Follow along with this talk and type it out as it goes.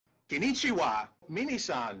Konnichiwa,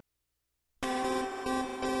 Minisan.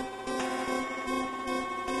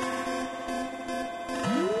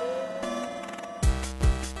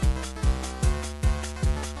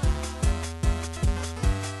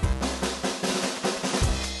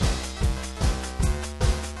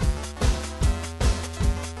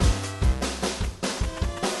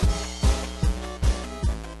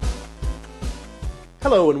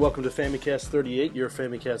 Hello and welcome to Famicast 38, your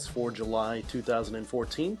Famicast for July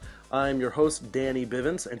 2014. I'm your host, Danny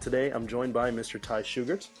Bivens, and today I'm joined by Mr. Ty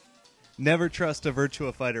Shugart. Never trust a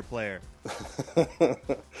Virtua Fighter player.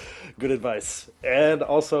 Good advice. And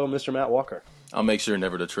also Mr. Matt Walker. I'll make sure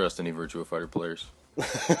never to trust any Virtua Fighter players.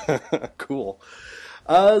 Cool.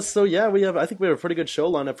 So yeah, I think we have a pretty good show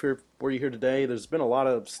lined up here for you here today. There's been a lot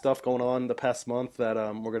of stuff going on the past month that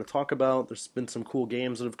we're going to talk about. There's been some cool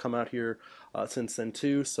games that have come out here since then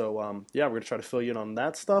too. So yeah, we're going to try to fill you in on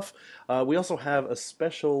that stuff. We also have a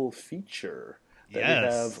special feature that we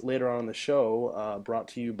have later on in the show, brought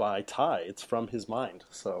to you by Ty. It's from his mind.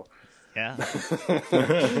 So yeah, that's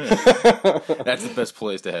the best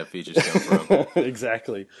place to have features come from.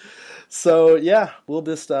 Exactly. So yeah, we'll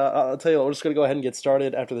just I'll tell you what, we're just going to go ahead and get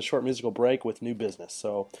started after the short musical break with new business.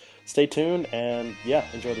 So stay tuned and yeah,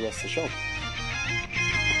 enjoy the rest of the show.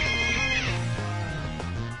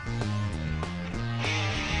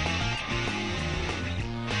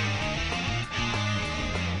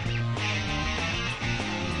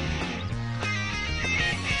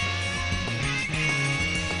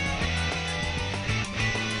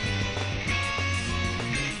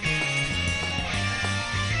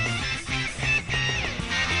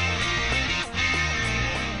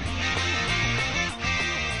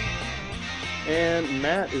 And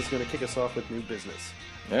Matt is going to kick us off with new business.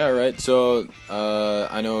 Yeah, right. So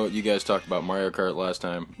I know you guys talked about Mario Kart last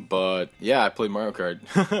time, but yeah, I played Mario Kart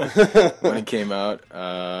when it came out.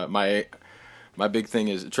 My big thing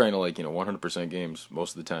is trying to 100% games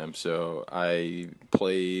most of the time. So I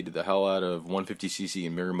played the hell out of 150cc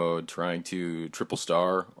in mirror mode, trying to triple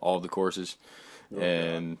star all of the courses,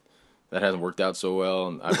 and that hasn't worked out so well.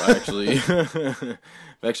 And I've actually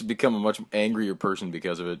I've actually become a much angrier person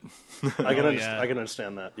because of it. I can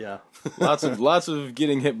understand that. Yeah, lots of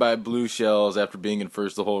getting hit by blue shells after being in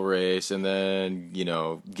first the whole race, and then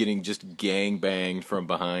getting just gang banged from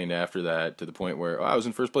behind after that to the point where I was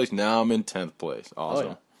in first place. Now I'm in 10th place.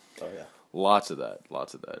 Awesome. Oh yeah. Lots of that.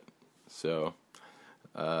 So.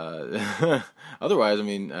 Otherwise,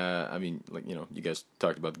 you guys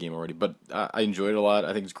talked about the game already, but I enjoyed it a lot.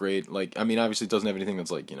 I think it's great. Obviously it doesn't have anything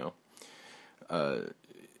that's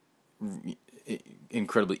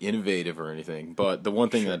incredibly innovative or anything, but the one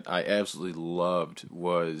thing that I absolutely loved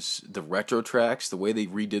was the retro tracks, the way they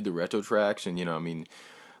redid the retro tracks, and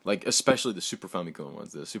especially the Super Famicom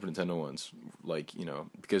ones, the Super Nintendo ones,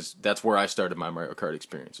 because that's where I started my Mario Kart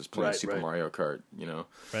experience, was playing Super Mario Kart,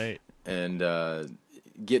 Right. And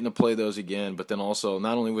getting to play those again, but then also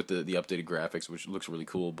not only with the updated graphics, which looks really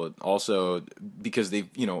cool, but also because they've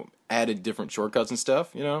added different shortcuts and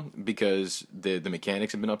stuff, because the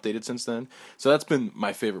mechanics have been updated since then. So that's been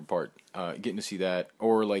my favorite part, getting to see that.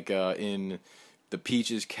 Or in the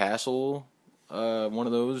Peach's Castle, one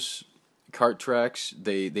of those kart tracks,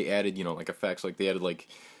 they added effects, they added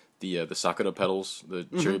the Sakura petals, the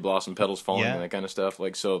cherry blossom petals falling, and that kind of stuff.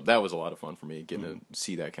 So that was a lot of fun for me, getting to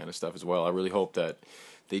see that kind of stuff as well. I really hope that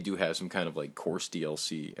they do have some kind of course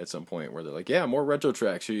DLC at some point where they're more retro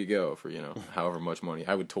tracks, here you go, for however much money.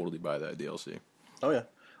 I would totally buy that DLC. Oh yeah,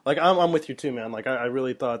 I'm with you too, man. I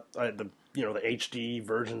really thought the HD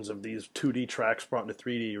versions of these 2D tracks brought into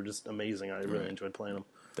 3D were just amazing. I really enjoyed playing them.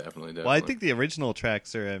 Definitely. Well, I think the original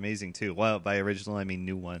tracks are amazing too. Well, by original I mean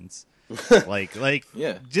new ones. Yeah,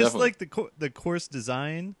 just definitely. the course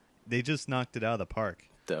design, they just knocked it out of the park.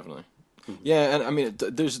 Definitely. Yeah, and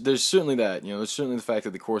there's certainly that. There's certainly the fact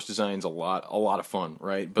that the course design's a lot of fun,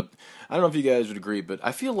 right? But I don't know if you guys would agree, but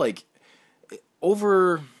I feel like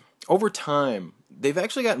over time they've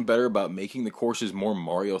actually gotten better about making the courses more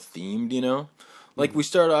Mario themed. We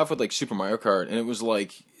started off with Super Mario Kart, and it was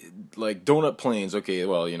like donut plains. Okay,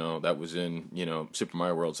 well that was in Super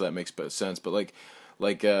Mario World, so that makes sense. But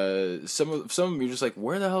some of them you're just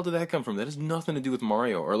where the hell did that come from? That has nothing to do with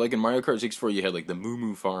Mario. Or in Mario Kart 64 you had the Moo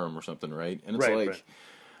Moo Farm or something, right? And it's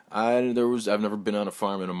I've never been on a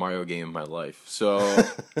farm in a Mario game in my life. So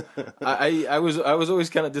I was always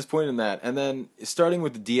kind of disappointed in that. And then starting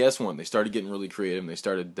with the DS one, they started getting really creative, and they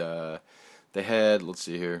started they had, let's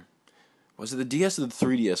see here. Was it the DS or the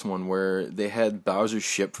 3DS one where they had Bowser's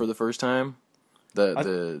ship for the first time?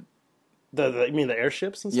 You mean the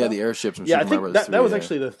airships and stuff? Yeah, the airships. Yeah, I think that was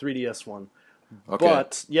actually the 3DS one. Okay.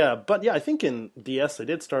 But yeah, I think in DS they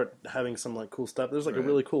did start having some like cool stuff. There's like a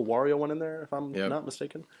really cool Wario one in there, if I'm not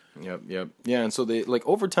mistaken. Yep. Yeah, and so they like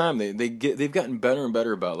over time they've gotten better and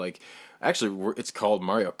better about like actually it's called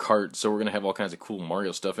Mario Kart, so we're gonna have all kinds of cool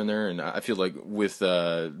Mario stuff in there, and I feel like with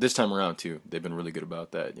this time around too, they've been really good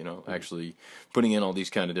about that. Actually putting in all these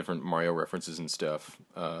kind of different Mario references and stuff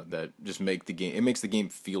that just makes the game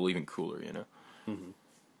feel even cooler. Mm-hmm.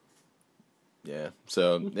 Yeah.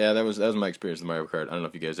 So that was my experience with Mario Kart. I don't know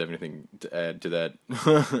if you guys have anything to add to that.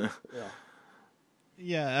 Yeah.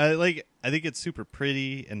 Yeah, I think it's super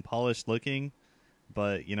pretty and polished looking,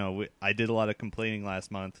 but I did a lot of complaining last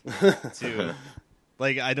month too.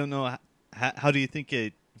 Like, I don't know how do you think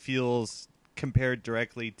it feels compared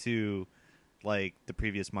directly to like the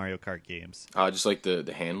previous Mario Kart games? Just like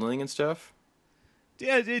the handling and stuff.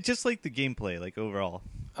 Yeah, just like the gameplay, like overall.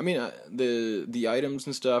 I mean, the items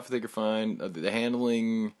and stuff I think are fine. The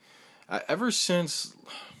handling, honestly,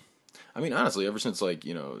 ever since like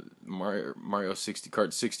Mario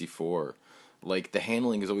Kart 64, like the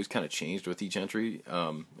handling has always kind of changed with each entry,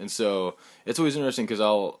 and so it's always interesting because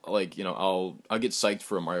I'll get psyched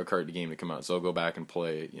for a Mario Kart game to come out, so I'll go back and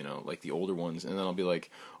play like the older ones, and then I'll be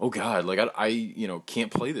like, oh god, like I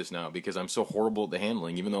can't play this now because I'm so horrible at the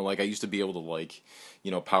handling, even though like I used to be able to like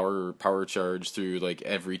power charge through like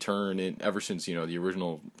every turn ever since the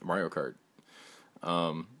original Mario Kart,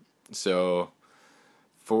 so.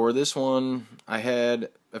 For this one,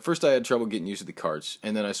 at first I had trouble getting used to the carts,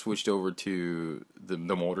 and then I switched over to the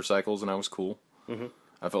motorcycles, and I was cool. Mm-hmm.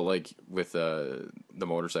 I felt like with the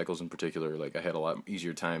motorcycles in particular, like I had a lot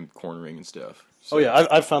easier time cornering and stuff. So. Oh yeah,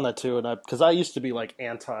 I've found that too, and because I used to be like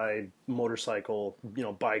anti motorcycle,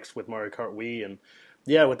 bikes with Mario Kart Wii, and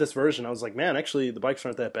yeah, with this version, I was like, man, actually the bikes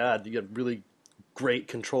aren't that bad. You get really great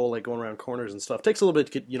control, like going around corners and stuff. Takes a little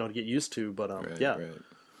bit to get used to, but yeah. Right.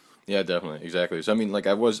 Yeah, definitely, exactly. So I mean, like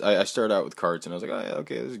I started out with carts, and I was like, oh yeah,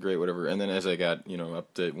 okay, this is great, whatever. And then as I got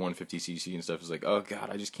up to 150cc and stuff, it was like, oh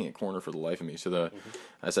god, I just can't corner for the life of me. So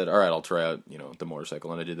I said, all right, I'll try out the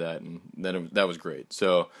motorcycle, and I did that, and then that was great.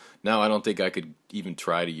 So now I don't think I could even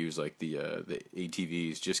try to use like the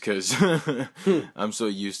ATVs just because I'm so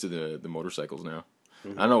used to the motorcycles now.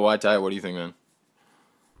 Mm-hmm. I don't know why, Ty. What do you think, man?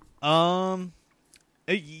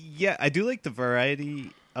 Yeah, I do like the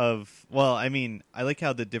variety of, well, I mean, I like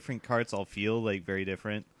how the different carts all feel like very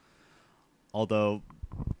different. Although,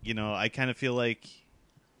 I kind of feel like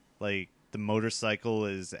the motorcycle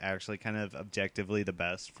is actually kind of objectively the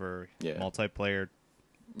best for multiplayer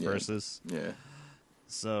versus. Yeah.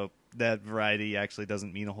 So that variety actually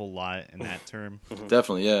doesn't mean a whole lot in that term.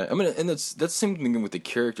 Definitely, yeah. I mean, and that's the same thing with the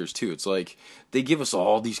characters too. It's like they give us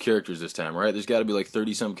all these characters this time, right? There's got to be like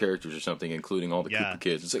 30-some characters or something, including all the Koopa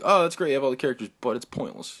kids. It's like, oh, that's great, you have all the characters, but it's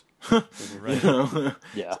pointless. Right?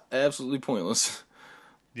 Yeah, it's absolutely pointless.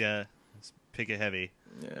 Yeah, it's pick it heavy.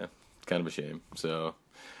 Yeah, it's kind of a shame. So,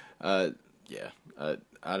 yeah.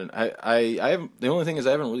 I don't. I haven't. The only thing is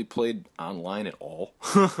I haven't really played online at all.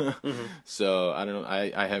 So I don't know.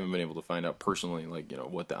 I haven't been able to find out personally, like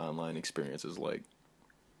what the online experience is like.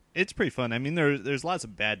 It's pretty fun. I mean, there's lots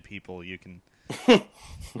of bad people you can you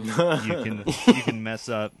can mess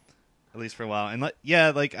up at least for a while. And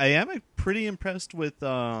like I am pretty impressed with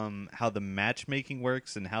how the matchmaking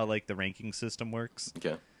works and how like the ranking system works.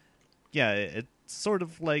 Okay. Yeah, it's sort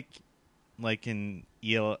of like an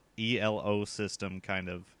ELO system, kind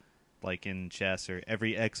of like in chess or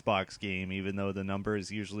every Xbox game, even though the number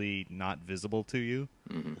is usually not visible to you.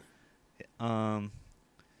 Mm-hmm.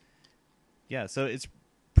 Yeah, so it's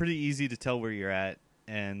pretty easy to tell where you're at,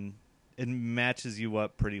 and it matches you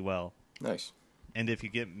up pretty well. Nice. And if you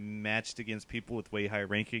get matched against people with way higher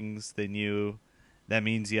rankings than you, that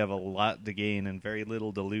means you have a lot to gain and very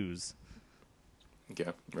little to lose.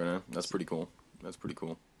 Okay, right on. That's pretty cool.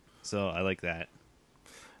 So I like that.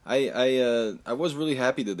 I was really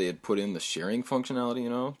happy that they had put in the sharing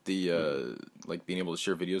functionality, the like being able to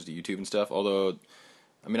share videos to YouTube and stuff. Although,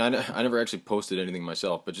 I mean, I never actually posted anything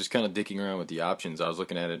myself, but just kind of dicking around with the options, I was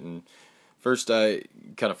looking at it, and first I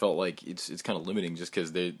kind of felt like it's kind of limiting just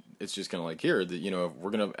because it's just kind of like, here,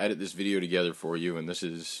 we're gonna edit this video together for you, and this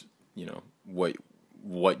is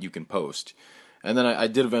what you can post. And then I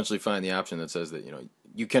did eventually find the option that says that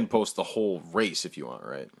you can post the whole race if you want,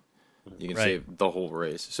 right? You can save the whole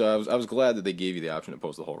race. So I was glad that they gave you the option to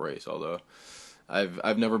post the whole race. Although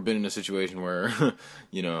I've never been in a situation where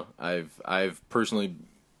I've personally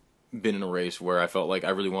been in a race where I felt like I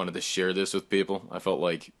really wanted to share this with people. I felt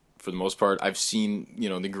like for the most part I've seen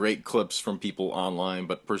the great clips from people online,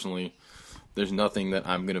 but personally there's nothing that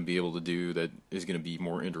I'm going to be able to do that is going to be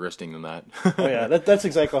more interesting than that. Oh yeah, that's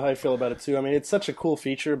exactly how I feel about it too. I mean, it's such a cool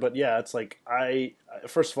feature, but yeah, it's like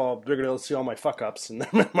first of all, they're gonna see all my fuck ups in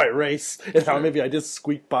my race and how maybe I just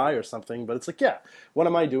squeak by or something. But it's like, yeah, what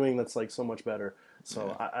am I doing that's like so much better?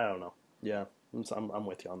 So I don't know. Yeah, I'm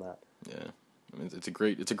with you on that. Yeah, I mean, it's a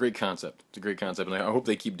great concept. It's a great concept, and I hope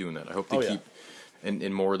they keep doing that. I hope they keep.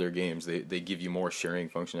 In more of their games, they give you more sharing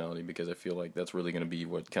functionality, because I feel like that's really going to be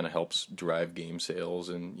what kind of helps drive game sales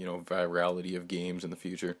and, you know, virality of games in the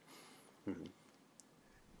future. Mm-hmm.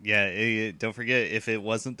 Yeah, don't forget, if it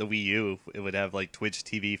wasn't the Wii U, it would have like Twitch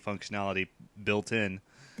TV functionality built in.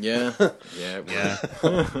 Yeah,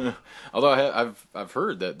 yeah. Although I've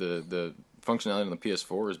heard that the functionality on the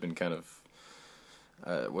PS4 has been kind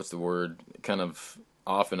of what's the word? Kind of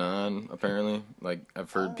off and on, apparently. Like,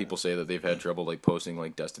 I've heard people say that they've had trouble like posting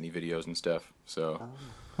like Destiny videos and stuff. So,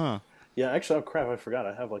 Yeah, actually, oh crap, I forgot.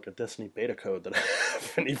 I have like a Destiny beta code that I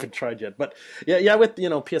haven't even tried yet. But yeah, with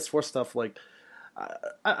PS4 stuff, like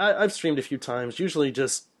I've streamed a few times, usually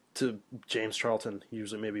just to James Charlton. He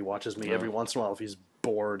usually maybe watches me every once in a while if he's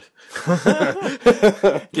bored.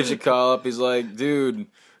 Gives you a call up. He's like, dude,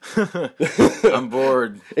 I'm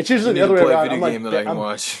bored. It's usually the other way around.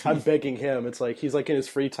 I'm begging him. It's like he's like in his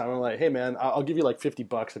free time. I'm like, hey man, I'll give you like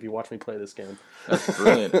 $50 if you watch me play this game. That's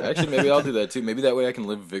brilliant. Actually, maybe I'll do that too. Maybe that way I can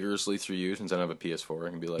live vigorously through you, since I don't have a PS4. I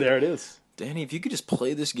can be like, there it is. Danny, if you could just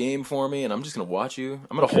play this game for me, and I'm just going to watch you.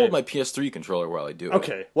 I'm going to hold my PS3 controller while I do it.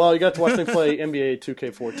 Okay. Well, you got to watch me play NBA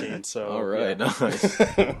 2K14. So all right, nice.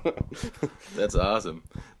 That's awesome,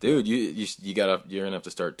 dude. You're gonna have to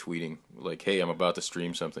start tweeting like, "Hey, I'm about to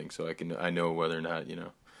stream something," so I know whether or not.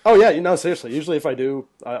 Oh yeah, seriously. Usually, if I do,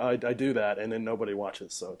 I do that, and then nobody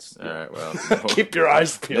watches. So it's all right. Well, keep your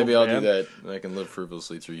eyes peeled. Maybe I'll do that. I can live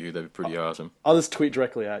frivolously through you. That'd be pretty awesome. I'll just tweet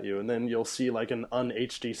directly at you, and then you'll see like an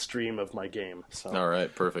un-HD stream of my game. So. All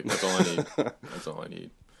right, perfect. That's all I need. That's all I need.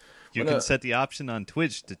 You can set the option on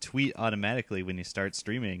Twitch to tweet automatically when you start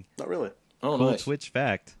streaming. Not really. Oh, cool nice. Twitch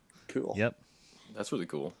fact. Cool. Yep. That's really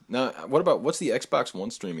cool. Now, what's the Xbox One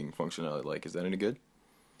streaming functionality like? Is that any good?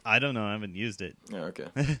 I don't know. I haven't used it. Yeah, okay.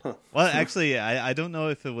 Well, actually, I don't know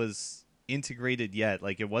if it was integrated yet.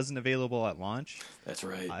 Like, it wasn't available at launch. That's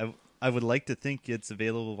right. I would like to think it's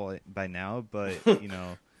available by now, but,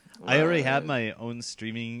 I already have my own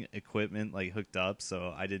streaming equipment, like, hooked up,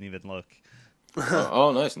 so I didn't even look.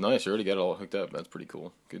 Oh, nice. You already got it all hooked up. That's pretty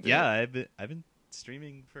cool. Good. Yeah, I've been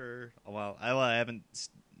streaming for a while. I haven't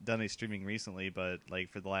done any streaming recently, but, like,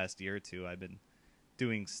 for the last year or two, I've been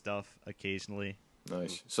doing stuff occasionally.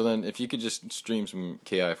 Nice. So then, if you could just stream some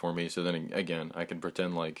KI for me, so then again, I can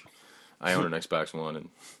pretend like I own an Xbox One and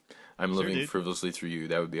I'm living frivolously through you.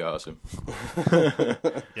 That would be awesome.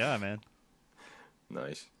 Yeah, man.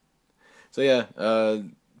 Nice. So yeah,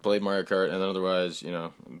 played Mario Kart, and then otherwise,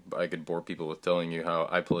 I could bore people with telling you how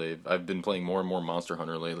I played. I've been playing more and more Monster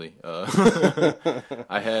Hunter lately.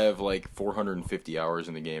 I have like 450 hours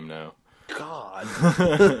in the game now. God.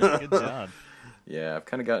 Good job. Yeah, I've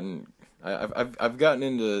kind of gotten. I've gotten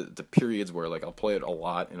into the periods where like I'll play it a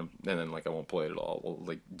lot and then like I won't play it at all. We'll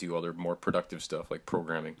like do other more productive stuff like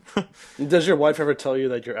programming. Does your wife ever tell you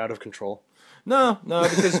that you're out of control? No,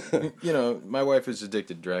 because my wife is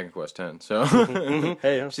addicted to Dragon Quest X, so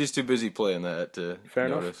Hey, she's too busy playing that to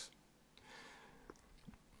notice.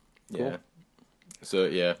 Cool. Yeah. So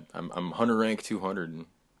yeah, I'm Hunter rank 200 in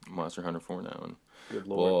Monster Hunter 4 now, and good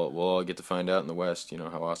Lord. we'll all get to find out in the West,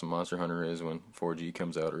 how awesome Monster Hunter is when 4G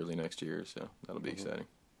comes out early next year. So that'll be exciting.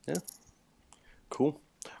 Yeah. Cool.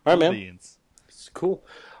 All right, man. It's cool.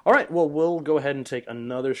 All right, well, we'll go ahead and take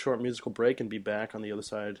another short musical break and be back on the other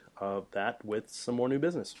side of that with some more new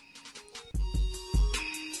business.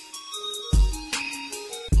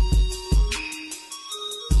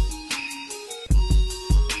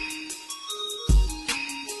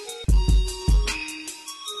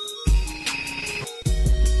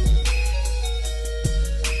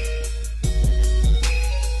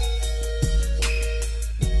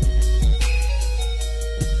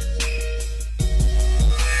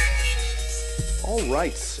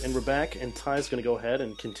 Right, and we're back, and Ty's going to go ahead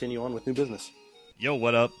and continue on with new business. Yo,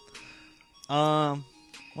 what up?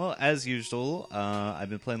 Well, as usual, I've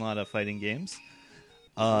been playing a lot of fighting games.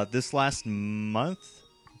 This last month,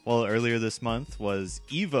 earlier this month was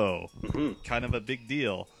EVO. Kind of a big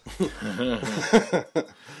deal.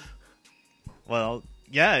 Well,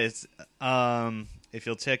 yeah, it's if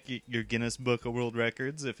you'll check your Guinness Book of World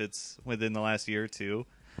Records, if it's within the last year or two,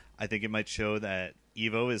 I think it might show that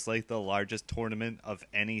EVO is like the largest tournament of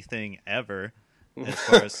anything ever as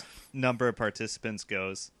far as number of participants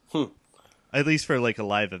goes. At least for like a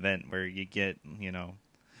live event where you get,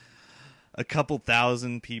 a couple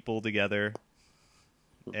thousand people together.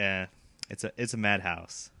 Yeah, it's a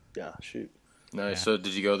madhouse. Yeah, shoot. Nice. Yeah. So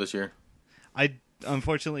did you go this year? I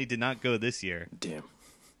unfortunately did not go this year. Damn.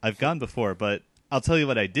 I've gone before, but I'll tell you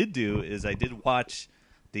what I did do is I did watch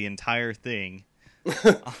the entire thing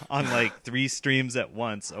on like 3 streams at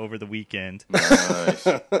once over the weekend. Nice.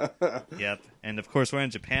 Yep. And of course we're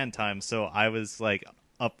in Japan time, so I was like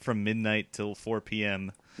up from midnight till 4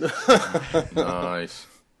 p.m. Nice.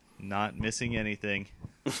 Not missing anything.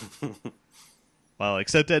 Well,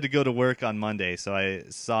 except I had to go to work on Monday, so I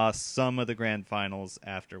saw some of the grand finals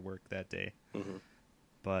after work that day. Mm-hmm.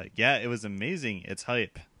 But yeah, it was amazing. It's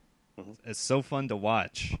hype. Mm-hmm. It's so fun to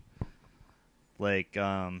watch. Like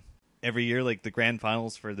every year, like the grand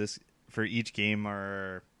finals for each game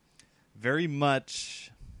are very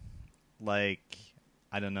much like,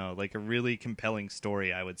 I don't know, like a really compelling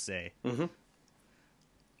story, I would say. Mm-hmm.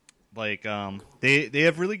 Like they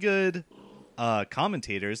have really good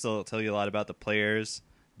commentators. They'll tell you a lot about the players,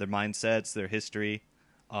 their mindsets, their history.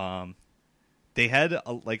 They had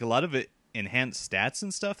a lot of enhanced stats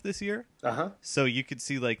and stuff this year. Uh-huh. So you could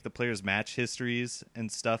see like the players' match histories and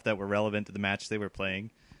stuff that were relevant to the match they were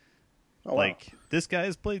playing. Oh, like this guy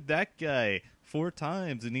has played that guy 4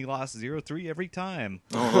 times and he lost 0-3 every time.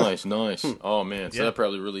 Oh, nice. Oh man, so Yeah. that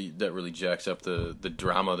probably really jacks up the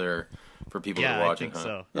drama there for people that are watching. I think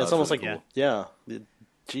so. Yeah, it's Oh, almost really like cool. yeah.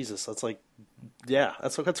 Jesus, that's like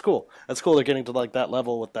that's cool. That's cool. They're getting to like that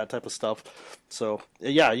level with that type of stuff. So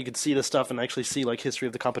yeah, you can see the stuff and actually see like history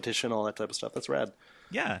of the competition, all that type of stuff. That's rad.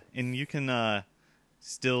 Yeah, and you can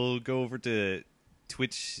still go over to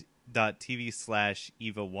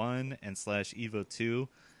twitch.tv/EVO1 and /EVO2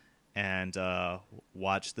 and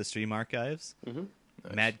watch the stream archives. Mm-hmm.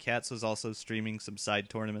 Nice. Mad Cats was also streaming some side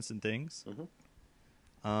tournaments and things. Mm-hmm.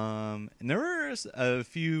 And there were a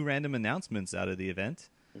few random announcements out of the event.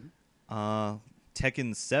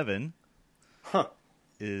 Tekken 7 Huh.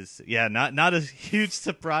 is not a huge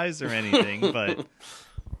surprise or anything, but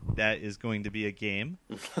that is going to be a game.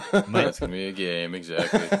 That's gonna be a game,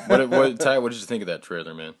 exactly. What Ty? What did you think of that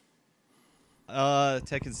trailer, man?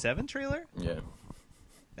 Tekken 7 trailer? Yeah.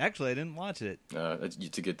 Actually, I didn't watch it.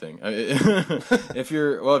 It's a good thing. If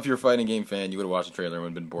you're a fighting game fan, you would have watched the trailer and would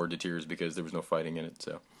have been bored to tears because there was no fighting in it.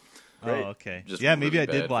 So. Right. Oh, okay. Just Yeah, maybe really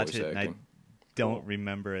I did bad watch voice it and I acting. don't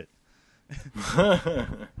remember it.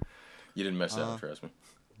 You didn't mess that up, trust me.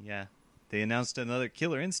 Yeah. They announced another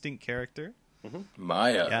Killer Instinct character.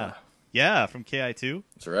 Maya. Yeah, from KI2.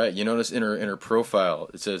 That's right. You notice in her profile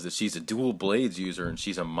it says that she's a dual blades user and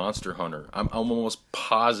she's a monster hunter. I'm almost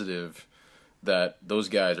positive that those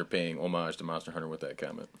guys are paying homage to Monster Hunter with that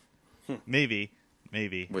comment. Maybe.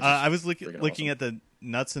 Which is I was freaking looking awesome. at the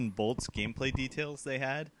nuts and bolts gameplay details they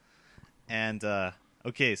had. And,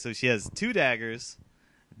 okay, so she has 2 daggers.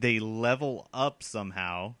 They level up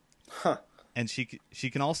somehow. Huh. And she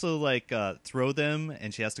can also, like, throw them,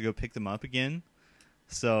 and she has to go pick them up again.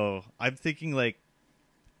 So I'm thinking, like,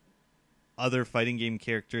 other fighting game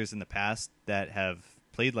characters in the past that have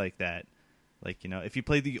played like that. Like, you know, if you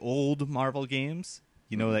play the old Marvel games,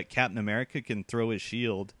 you know that Captain America can throw his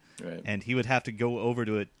shield, Right. and he would have to go over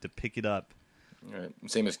to it to pick it up. Right.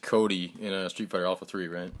 Same as Cody in Street Fighter Alpha 3,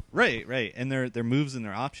 right? Right. And their moves and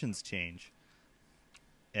their options change.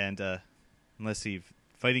 And let's see,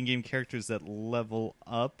 fighting game characters that level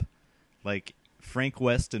up, like Frank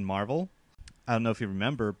West in Marvel. I don't know if you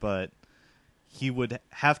remember, but he would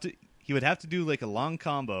have to do like a long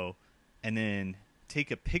combo, and then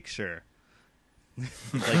take a picture,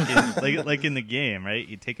 like in the game, right?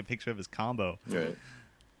 He'd take a picture of his combo, Right.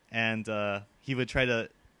 and he would try to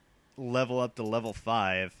level up to level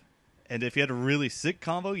 5. And if you had a really sick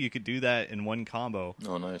combo, you could do that in one combo.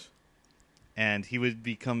 Oh, nice. And he would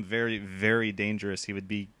become very, very dangerous. He would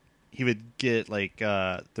get like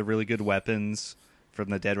the really good weapons from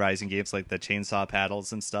the Dead Rising games, like the chainsaw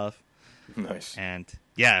paddles and stuff. Nice. And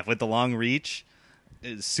yeah, with the long reach,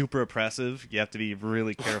 it's super oppressive. You have to be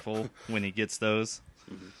really careful when he gets those.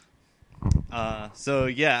 So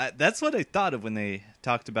yeah, that's what I thought of when they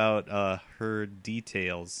talked about her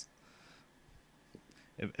details.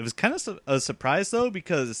 It was kind of a surprise though,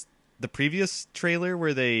 because the previous trailer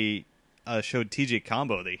where they showed TJ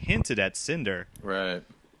Combo, they hinted at Cinder, Right.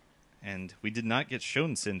 and we did not get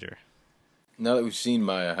shown Cinder. Now that we've seen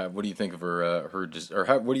Maya, what do you think of her?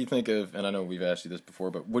 What do you think of? And I know we've asked you this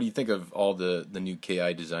before, but what do you think of all the new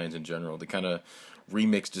KI designs in general? The kind of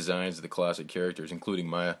remixed designs of the classic characters, including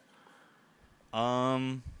Maya.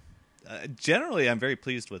 Generally, I'm very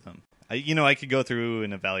pleased with them. I could go through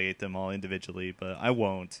and evaluate them all individually, but I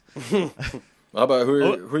won't. How about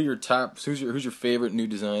who are your top? Who's your favorite new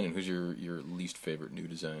design, and who's your least favorite new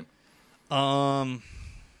design?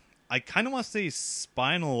 I kind of want to say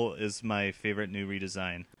Spinal is my favorite new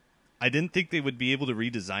redesign. I didn't think they would be able to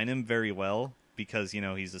redesign him very well because,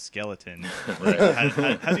 he's a skeleton. Like,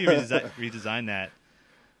 how do you redesign that?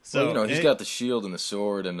 So well, he's got the shield and the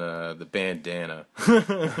sword and the bandana.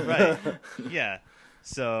 Right. Yeah.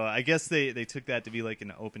 So I guess they took that to be like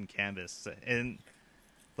an open canvas. And,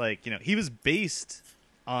 like, he was based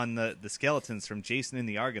on the skeletons from Jason and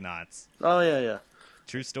the Argonauts. Oh, yeah.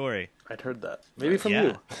 True story. I'd heard that. Maybe from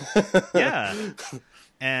Yeah. you. Yeah.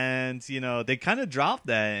 And, they kind of dropped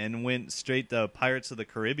that and went straight to Pirates of the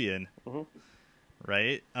Caribbean. Mm-hmm.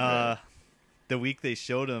 Right? The week they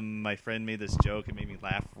showed him, my friend made this joke. It made me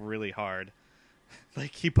laugh really hard.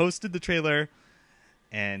 Like, he posted the trailer,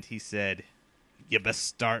 and he said, "You best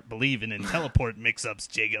start believing in teleport mix-ups,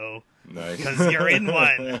 Jago. Nice. Because you're in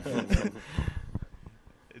one."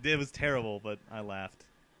 It was terrible, but I laughed.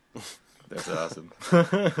 That's awesome.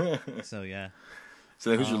 So, yeah.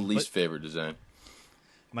 So who's your least favorite design?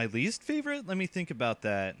 My least favorite? Let me think about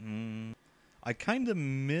that. I kind of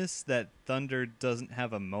miss that Thunder doesn't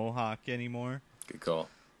have a mohawk anymore. Good call.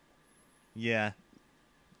 Yeah.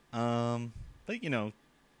 But, he's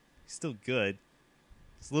still good.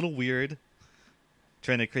 It's a little weird.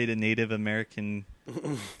 Trying to create a Native American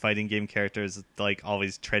fighting game character is, like,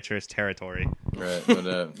 always treacherous territory. Right,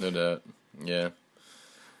 no doubt. Yeah.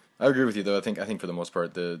 I agree with you, though. I think for the most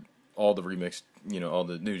part, all the remixed, all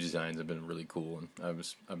the new designs have been really cool, and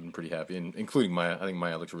I've been pretty happy, and including Maya. I think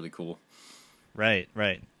Maya looks really cool. Right.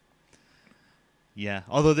 Yeah,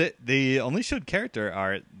 although they only showed character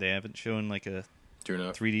art, they haven't shown like a True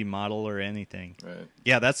enough. 3D model or anything. Right.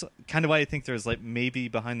 Yeah, that's kind of why I think there's like maybe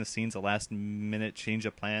behind the scenes a last minute change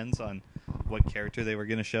of plans on what character they were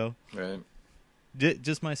going to show. Right.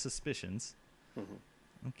 Just my suspicions.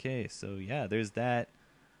 Mm-hmm. Okay, so yeah, there's that.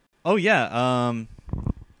 Oh yeah,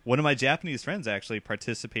 one of my Japanese friends actually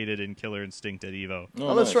participated in Killer Instinct at EVO.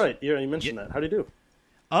 Oh, that's nice. right. Yeah, you mentioned that. How'd he do?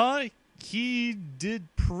 He did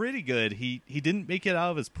pretty good. He didn't make it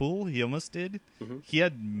out of his pool. He almost did. Mm-hmm. He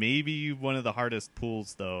had maybe one of the hardest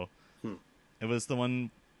pools, though. It was the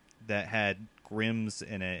one that had Grimm's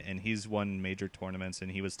in it, and he's won major tournaments,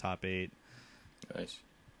 and he was top 8. Nice.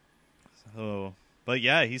 So, but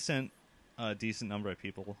yeah, he sent a decent number of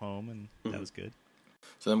people home, and that was good.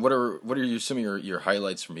 So then, what are some of your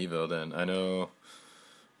highlights from Evo? Then I know,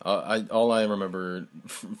 all I remember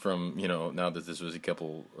from now that this was a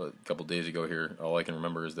couple days ago here, all I can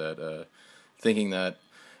remember is that thinking that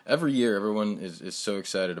every year everyone is so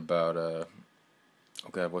excited about oh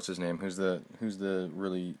god, what's his name? Who's the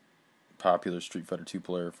really popular Street Fighter 2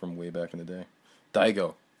 player from way back in the day?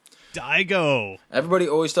 Daigo. Everybody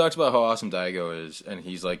always talks about how awesome Daigo is, and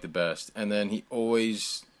he's like the best, and then he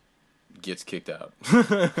always gets kicked out.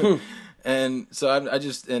 And so I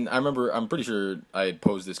remember, I'm pretty sure I had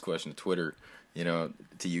posed this question to Twitter, to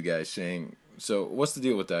you guys saying, so what's the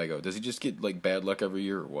deal with Daigo? Does he just get like bad luck every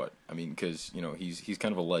year or what? I mean, because he's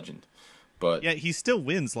kind of a legend, but Yeah, he still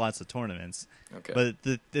wins lots of tournaments. okay, But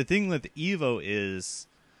the thing with Evo is,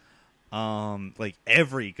 like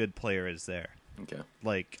every good player is there. okay,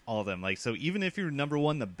 Like all of them. Like so, even if you're number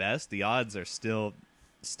one, the best, the odds are still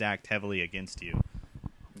stacked heavily against you.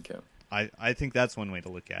 okay. I think that's one way to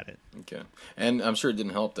look at it. Okay, and I'm sure it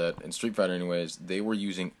didn't help that in Street Fighter, anyways, they were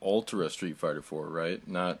using Ultra Street Fighter 4, right?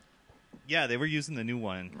 Not Yeah, they were using the new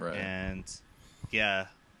one, Right. and yeah,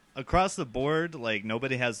 across the board, like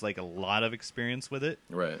nobody has like a lot of experience with it.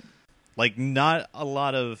 right. Like not a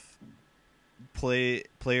lot of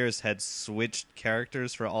players had switched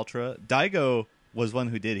characters for Ultra. Daigo was one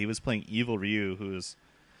who did. He was playing Evil Ryu, who's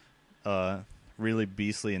really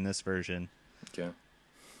beastly in this version. Okay,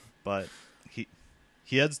 But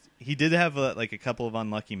he did have a couple of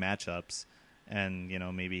unlucky matchups, and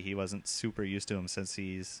maybe he wasn't super used to him since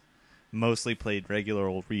he's mostly played regular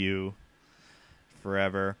old Ryu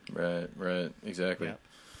forever. right, exactly. Yeah.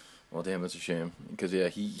 Well, damn, that's a shame because yeah,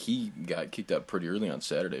 he got kicked out pretty early on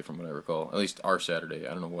Saturday, from what I recall. At least our Saturday.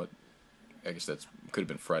 I don't know what. I guess that's could have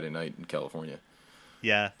been Friday night in California.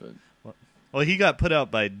 Yeah. But Well, he got put out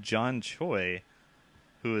by John Choi,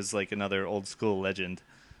 who is like another old school legend.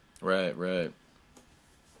 right.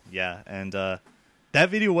 Yeah, and that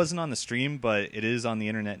video wasn't on the stream, but it is on the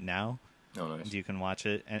internet now. Oh, nice. You can watch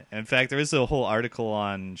it. And in fact, there is a whole article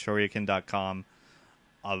on Shoryuken.com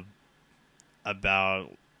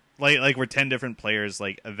about like where 10 different players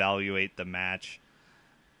like evaluate the match.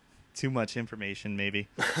 Too much information, maybe.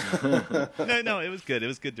 No, it was good. It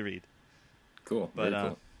was good to read. Cool. But Very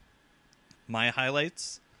cool. my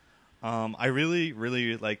highlights, I really,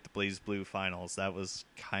 really liked the Blaze Blue finals. That was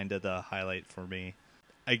kind of the highlight for me.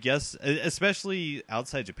 I guess, especially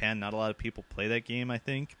outside Japan, not a lot of people play that game, I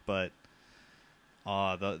think, but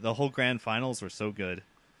the whole grand finals were so good.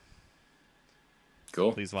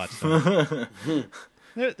 Cool. Please watch them.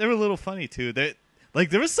 They were a little funny too. There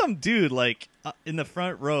was some dude in the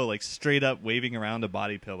front row, like straight up waving around a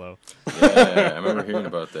body pillow. Yeah, I remember hearing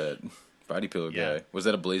about that body pillow Yeah. guy. Was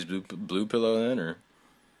that a Blaze blue pillow then, or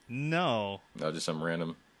No. no? Just some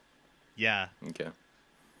random. Yeah. Okay.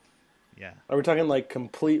 Yeah. Are we talking like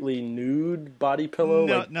completely nude body pillow,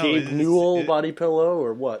 No, like no, Gabe Newell body pillow,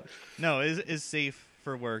 or what? No, is safe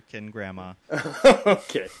for work and grandma.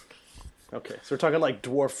 Okay. Okay, so we're talking like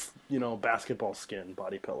dwarf, basketball skin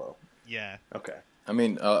body pillow. Yeah. Okay. I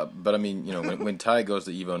mean, when Ty goes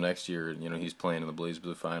to Evo next year, he's playing in the Blaze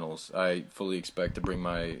Blue Finals. I fully expect to bring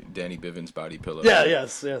my Danny Bivens body pillow. Yeah,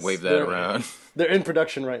 yes. Wave that around. They're in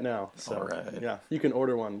production right now, so All right. yeah, you can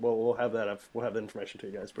order one. We'll have that. We'll have the information to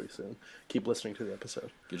you guys pretty soon. Keep listening to the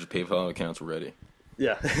episode. Get your PayPal accounts ready.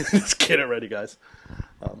 Yeah, just get it ready, guys.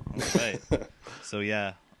 Right. So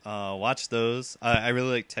yeah, watch those. I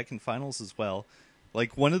really like Tekken Finals as well.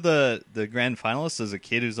 Like one of the grand finalists is a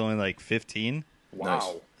kid who's only like 15. Wow.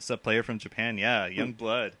 Nice. It's a player from Japan. Yeah, young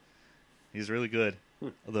blood. He's really good.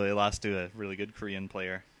 Although he lost to a really good Korean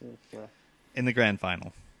player Yeah. in the grand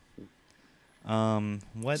final.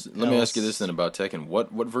 What? Let me ask you else? this then about Tekken.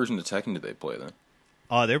 What version of Tekken do they play then?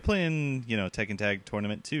 Oh, they're playing, Tekken Tag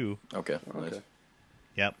Tournament 2. Okay. Nice. Okay.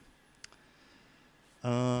 Yep.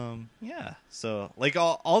 Yeah. So, like,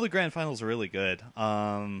 all the grand finals are really good.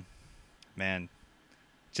 Man,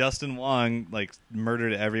 Justin Wong, like,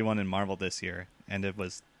 murdered everyone in Marvel this year, and it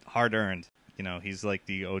was hard-earned. He's, like,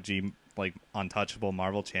 the OG, like, untouchable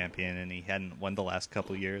Marvel champion, and he hadn't won the last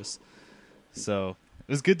couple years. So,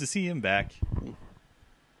 it was good to see him back.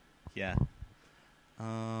 Yeah.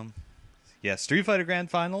 Yeah, Street Fighter Grand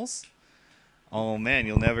Finals. Oh, man,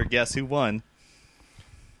 you'll never guess who won.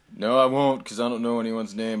 No, I won't, because I don't know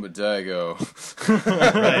anyone's name but Daigo.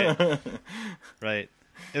 Right. Right.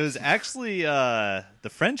 It was actually the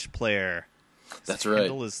French player. That's His right.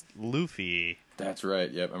 handle is Luffy. That's right.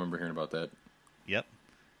 Yep, I remember hearing about that. Yep.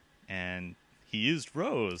 And he used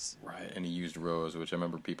Rose. Right, and he used Rose, which I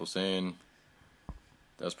remember people saying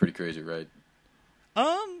that was pretty crazy, right?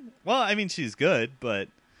 Well, I mean, she's good, but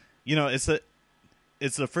it's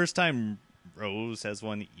the first time Rose has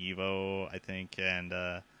won Evo, I think, and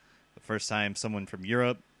the first time someone from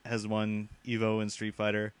Europe has won Evo in Street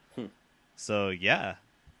Fighter. So yeah,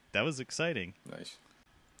 that was exciting. Nice.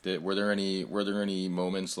 Were there any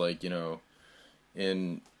moments like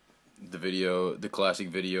in the classic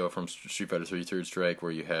video from Street Fighter 3 Third Strike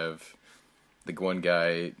where you have the one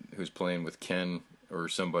guy who's playing with Ken or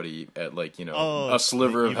somebody at a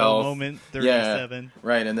sliver of Evo health moment 37. Yeah,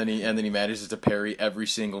 right, and then he manages to parry every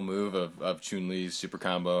single move of Chun-Li's super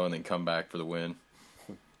combo and then come back for the win.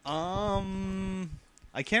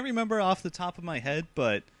 I can't remember off the top of my head,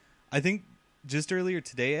 but I think just earlier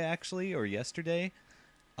today, actually, or yesterday,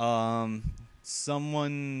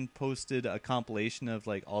 someone posted a compilation of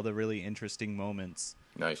like all the really interesting moments.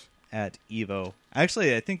 Nice. At Evo.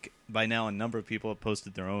 Actually, I think by now a number of people have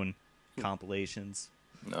posted their own compilations.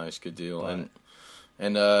 Nice, good deal. But,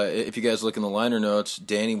 and if you guys look in the liner notes,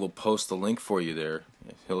 Danny will post the link for you there.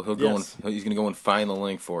 He'll go Yes. he's gonna go and find the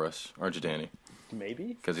link for us, aren't you, Danny? Maybe.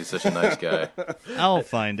 Because he's such a nice guy. I'll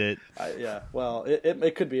find it. Yeah. Well,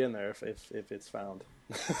 it could be in there if it's found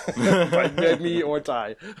by me or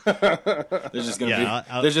Ty. There's just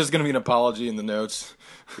gonna be an apology in the notes.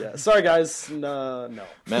 Yeah. Sorry, guys. No.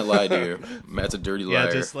 Matt lied to you. Matt's a dirty liar.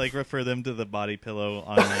 Yeah, just like refer them to the Body Pillow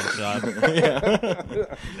online shop.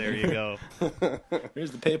 Yeah. There you go.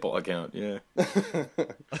 Here's the PayPal account. Yeah.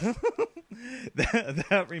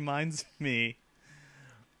 That reminds me.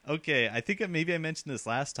 Okay, I think maybe I mentioned this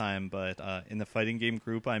last time, but in the fighting game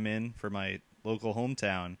group I'm in for my local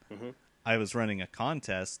hometown, I was running a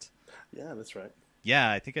contest. Yeah, that's right. Yeah,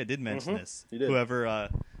 I think I did mention this. You did. Whoever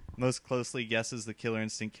most closely guesses the Killer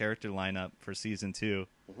Instinct character lineup for Season 2.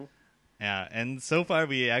 Yeah, and so far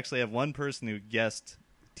we actually have one person who guessed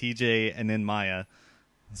TJ and then Maya.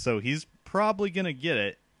 So he's probably going to get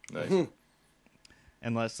it. Nice.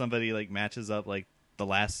 Unless somebody like matches up like the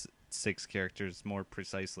last 6 characters more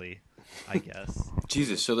precisely, I guess.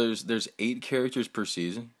 Jesus, so there's 8 characters per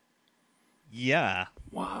season? Yeah.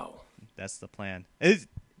 Wow. That's the plan. It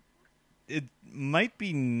might be...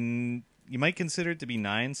 You might consider it to be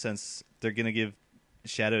 9 since they're going to give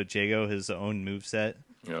Shadow Jago his own moveset.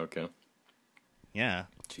 Yeah, okay. Yeah.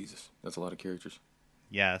 Jesus, that's a lot of characters.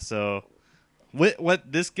 Yeah, so... What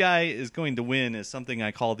this guy is going to win is something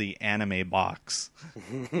I call the anime box.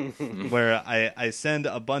 Where I send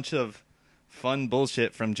a bunch of fun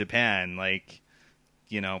bullshit from Japan, like,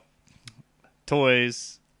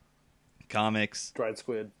 toys, comics, dried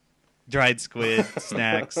squid,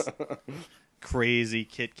 snacks, crazy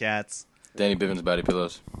Kit Kats. Danny Bivens body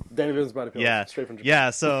pillows. Yeah, straight from Japan. Yeah,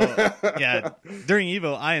 so, during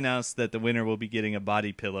EVO, I announced that the winner will be getting a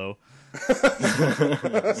body pillow.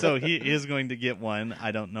 So he is going to get one.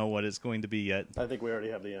 I don't know what it's going to be yet. I think we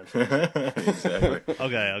already have the answer. Exactly.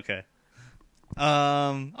 Okay.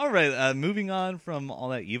 All right, moving on from all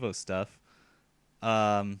that EVO stuff.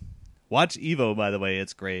 Watch EVO, by the way.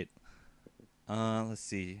 It's great. Let's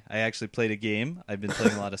see. I actually played a game. I've been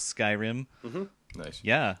playing a lot of Skyrim. Mm-hmm. Nice.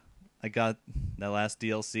 Yeah, I got that last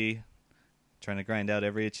DLC. Trying to grind out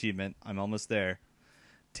every achievement. I'm almost there.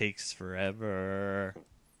 Takes forever.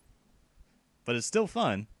 But it's still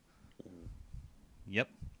fun. Yep.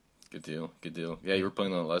 Good deal. Yeah, you were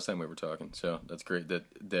playing on it last time we were talking, so that's great.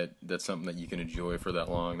 That's something that you can enjoy for that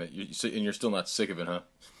long. And you're still not sick of it, huh?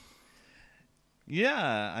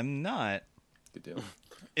 Yeah, I'm not. Good deal.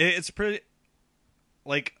 It's pretty.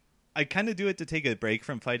 Like, I kind of do it to take a break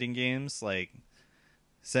from fighting games. Like,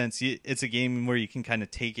 since it's a game where you can kind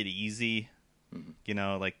of take it easy.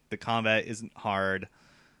 Mm-hmm. Like the combat isn't hard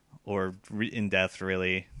or in depth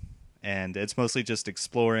really, and it's mostly just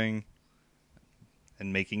exploring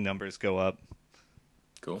and making numbers go up.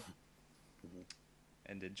 Cool.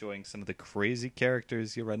 And enjoying some of the crazy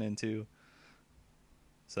characters you run into.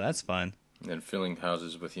 So that's fun. And filling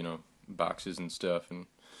houses with boxes and stuff, and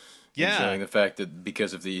yeah, enjoying the fact that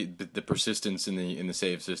because of the persistence in the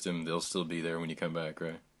save system, they'll still be there when you come back,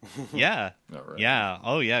 right? Yeah. All right. Yeah.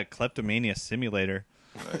 Oh yeah, Kleptomania Simulator.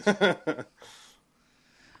 Nice.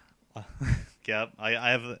 Yep.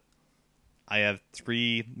 I have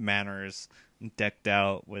 3 manors decked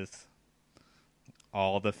out with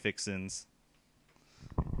all the fixins,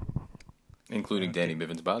 Including Danny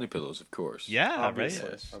Bivens body pillows, of course. Yeah, Obviously.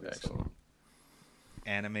 right. Yes, excellent.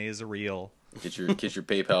 Anime is real. Get your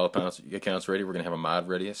PayPal accounts ready. We're gonna have a mod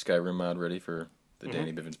ready, a Skyrim mod ready for the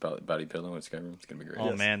Danny Bivens body pillow in Skyrim. It's gonna be great.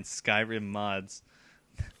 Oh man, Skyrim mods.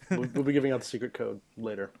 We'll be giving out the secret code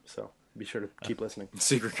later, so be sure to keep listening.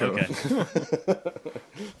 Secret code. Okay.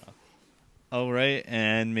 All right,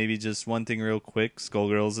 and maybe just one thing real quick.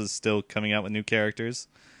 Skullgirls is still coming out with new characters.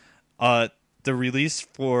 The release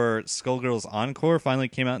for Skullgirls Encore finally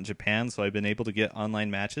came out in Japan, so I've been able to get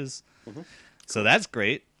online matches. Mm-hmm. So that's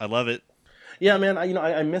great. I love it. Yeah, man.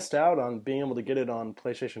 I missed out on being able to get it on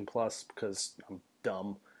PlayStation Plus because I'm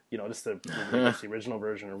dumb. Just the original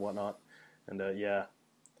version or whatnot. And yeah,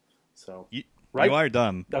 so you right? are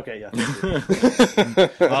dumb. Okay, yeah.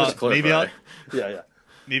 Maybe Yeah.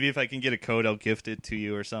 Maybe if I can get a code, I'll gift it to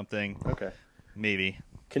you or something. Okay. Maybe.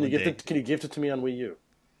 Can you gift it to me on Wii U?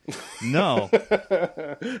 No.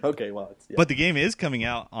 Okay, well, but the game is coming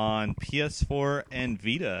out on PS4 and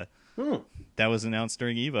Vita. That was announced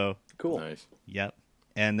during EVO. Cool. Nice. Yep.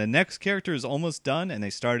 And the next character is almost done, and they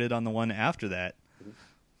started on the one after that. Mm-hmm.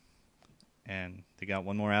 And they got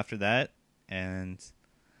one more after that, and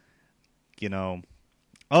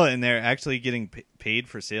and they're actually getting paid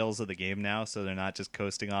for sales of the game now, so they're not just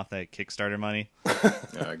coasting off that Kickstarter money.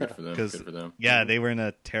 Yeah, good for them. Good for them. Yeah, they were in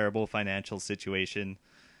a terrible financial situation,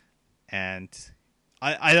 and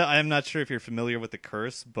I'm not sure if you're familiar with the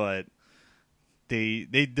curse, but they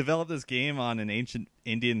developed this game on an ancient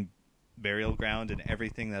Indian burial ground, and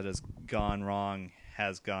everything that has gone wrong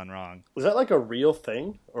has gone wrong. Was that like a real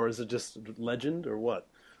thing, or is it just legend, or what?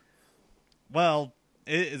 Well,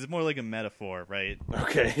 it's more like a metaphor, right?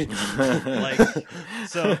 Okay.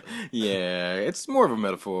 So. Yeah, it's more of a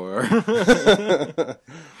metaphor.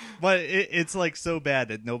 But it's like so bad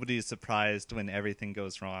that nobody is surprised when everything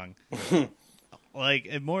goes wrong. Like,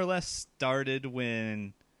 it more or less started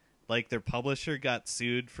when, like, their publisher got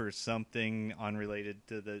sued for something unrelated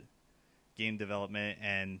to the game development,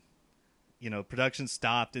 and production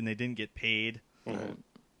stopped and they didn't get paid. Right.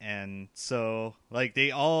 And so, like, they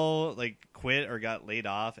all, like, quit or got laid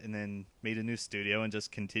off and then made a new studio and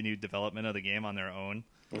just continued development of the game on their own.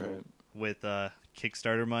 Right. With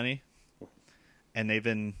Kickstarter money. And they've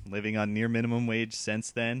been living on near minimum wage since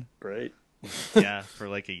then. Great. Yeah, for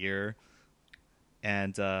like a year.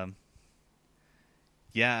 And,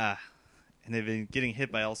 yeah. And they've been getting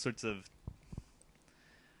hit by all sorts of...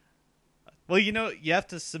 Well, you have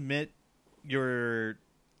to submit your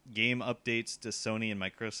game updates to Sony and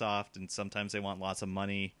Microsoft, and sometimes they want lots of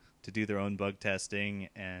money to do their own bug testing,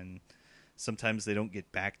 and sometimes they don't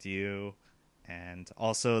get back to you. And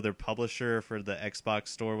also their publisher for the Xbox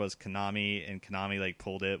store was Konami, and Konami like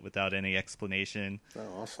pulled it without any explanation.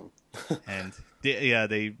 Oh, awesome. And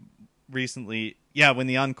they recently, when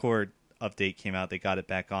the Encore update came out, they got it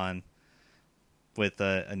back on with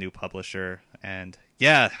a new publisher, and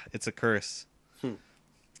yeah, it's a curse.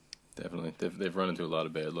 Definitely, they've run into a lot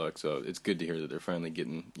of bad luck. So it's good to hear that they're finally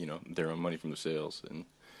getting their own money from the sales. And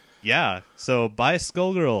Yeah, so buy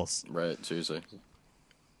Skullgirls. right, seriously.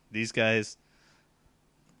 These guys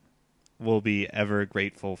will be ever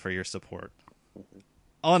grateful for your support.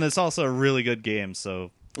 Oh, and it's also a really good game,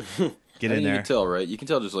 so get in You there. can tell, right? You can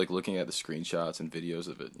tell just like looking at the screenshots and videos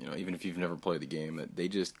of it. Even if you've never played the game, that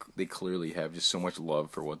they clearly have just so much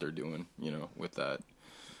love for what they're doing. With that.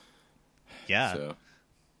 Yeah. So.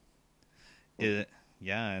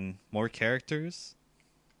 Yeah, and more characters.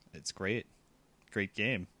 It's great. Great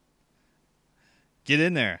game. Get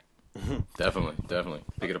in there. Definitely.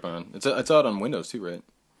 Pick it up on. It's out on Windows too, right?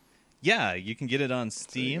 Yeah, you can get it on So,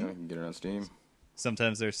 you Steam. can get it on Steam.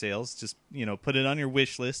 Sometimes there's sales. Just, put it on your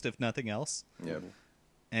wish list if nothing else. Yep.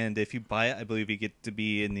 And if you buy it, I believe you get to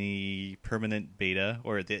be in the permanent beta,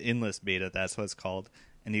 or the endless beta, that's what it's called.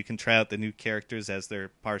 And you can try out the new characters as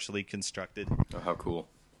they're partially constructed. Oh, how cool.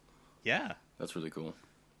 Yeah. That's really cool.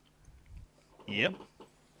 Yep.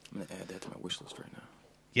 I'm going to add that to my wish list right now.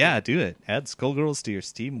 Yeah, do it. Add Skullgirls to your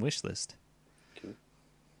Steam wish list. Cool.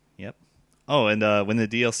 Yep. Oh, and when the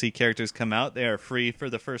DLC characters come out, they are free for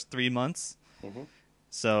the first 3 months. Mm-hmm.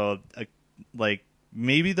 So,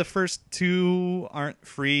 maybe the first 2 aren't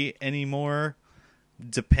free anymore,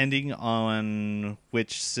 depending on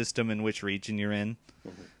which system and which region you're in.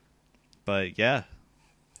 Mm-hmm. But yeah,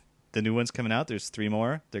 the new ones coming out, there's 3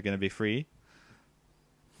 more. They're going to be free.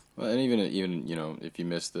 Well, and even if you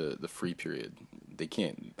miss the free period, they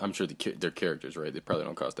can't. I'm sure their characters, right? They probably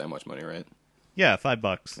don't cost that much money, right? Yeah,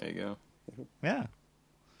 $5. There you go. Yeah.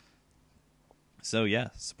 So yeah,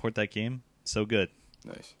 support that game. So good.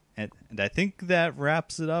 Nice. And I think that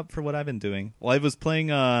wraps it up for what I've been doing. Well, I was playing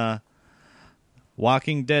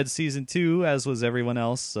Walking Dead Season 2, as was everyone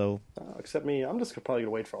else, so... Except me. I'm just probably going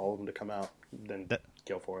to wait for all of them to come out, then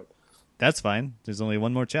go for it. That's fine. There's only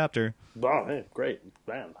one more chapter. Oh, hey, great.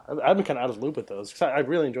 Man, I've been kind of out of the loop with those. 'Cause I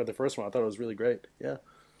really enjoyed the first one. I thought it was really great. Yeah.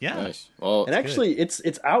 Yeah. Nice. Well, And actually,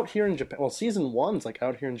 it's out here in Japan. Well, Season 1's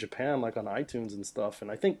out here in Japan, on iTunes and stuff.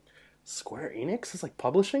 And I think Square Enix is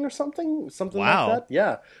publishing or something Wow. like that.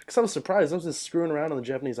 Yeah, because I was surprised. I was just screwing around on the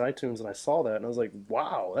Japanese iTunes and I saw that and I was like,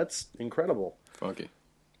 wow, that's incredible. funky.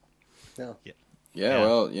 Yeah. Yeah,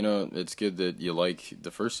 well, it's good that you like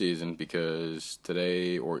the first season because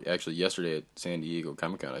today, or actually yesterday at San Diego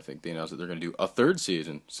Comic-Con, I think, they announced that they're going to do a 3rd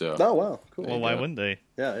season. So. Oh, wow, cool. Well, why wouldn't they?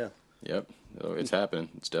 Yeah. Yep. So it's happening.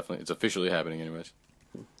 It's officially happening anyways.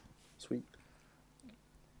 Sweet.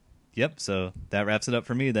 Yep, so that wraps it up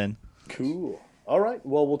for me then. Cool. All right,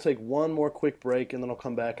 well, we'll take one more quick break and then I'll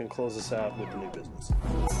come back and close this out with the new business.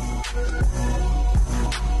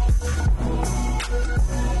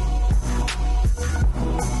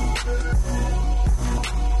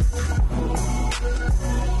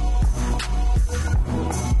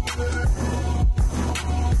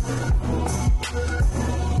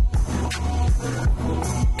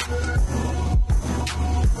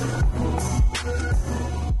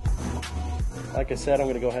 Like I said, I'm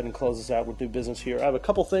going to go ahead and close this out with new business here. I have a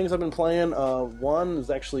couple things I've been playing. One is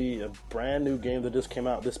actually a brand new game that just came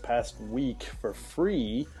out this past week for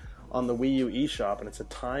free on the Wii U eShop, and it's a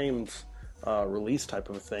timed release type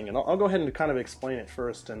of a thing. And I'll go ahead and kind of explain it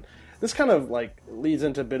first. And this kind of leads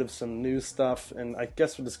into a bit of some new stuff, and I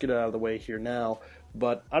guess we'll just get it out of the way here now.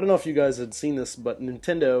 But I don't know if you guys had seen this, but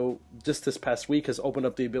Nintendo just this past week has opened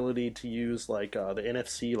up the ability to use the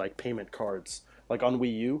NFC payment cards on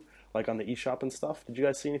Wii U. On the eShop and stuff. Did you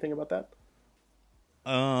guys see anything about that?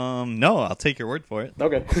 No, I'll take your word for it.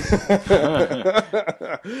 Okay.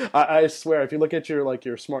 I swear, if you look at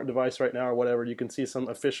your smart device right now or whatever, you can see some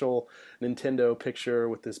official Nintendo picture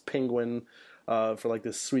with this penguin for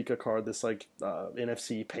this Suica card, this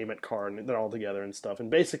NFC payment card, and they're all together and stuff. And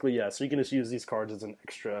basically, yeah, so you can just use these cards as an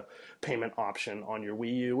extra payment option on your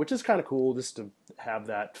Wii U, which is kind of cool just to have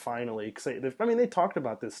that finally. Because they talked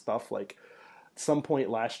about this stuff some point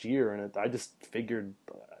last year, and I just figured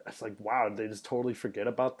it's wow, they just totally forget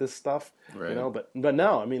about this stuff, right. But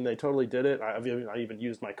no, they totally did it. I even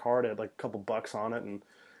used my card. I had a couple bucks on it, and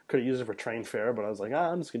could have used it for train fare, but I was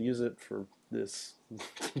I'm just gonna use it for this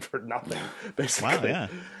for nothing, basically. Wow, yeah.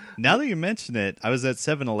 Now that you mention it, I was at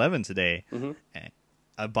 7-Eleven today. Mm-hmm.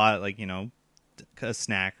 I bought a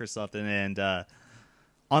snack or something, and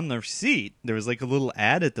on the receipt there was a little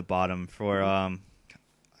ad at the bottom for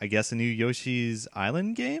I guess a new Yoshi's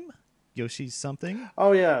Island game? Yoshi's something?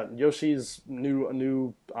 Oh yeah, Yoshi's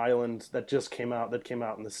new island that just came out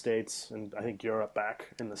in the States and I think Europe back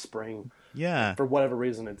in the spring. Yeah. For whatever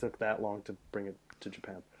reason it took that long to bring it to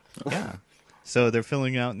Japan. Yeah. So they're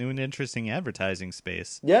filling out new and interesting advertising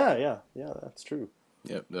space. Yeah, that's true.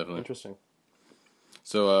 Yep, definitely. Interesting.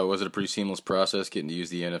 So was it a pretty seamless process getting to use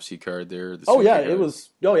the NFC card there? Oh yeah, it was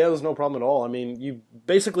no problem at all. I mean, you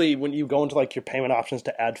basically, when you go into like your payment options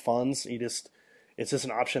to add funds, it's just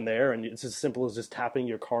an option there, and it's as simple as just tapping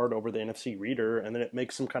your card over the NFC reader, and then it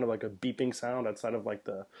makes some kind of like a beeping sound outside of like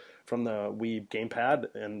from the Wii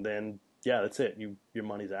gamepad, and then yeah, that's it. Your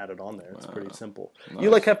money's added on there. It's pretty simple. Nice. You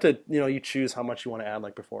like have to you choose how much you want to add,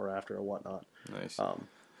 like before or after or whatnot. Nice.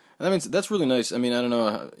 I mean, that's really nice. I mean, I don't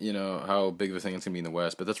know, how big of a thing it's gonna be in the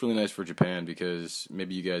West, but that's really nice for Japan because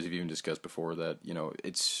maybe you guys have even discussed before that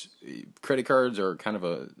it's credit cards are kind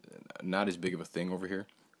of not as big of a thing over here.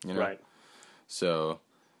 Right. So,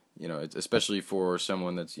 it's especially for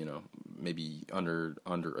someone that's, maybe under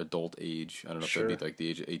adult age. I don't know if that'd be like the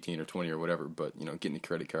age of 18 or 20 or whatever, but, getting a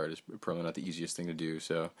credit card is probably not the easiest thing to do.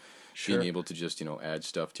 So, being able to just, add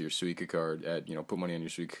stuff to your Suica card, put money on your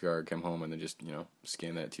Suica card, come home, and then just,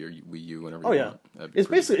 scan that to your Wii U whenever you want. It's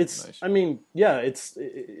basically, nice. I mean, yeah, it's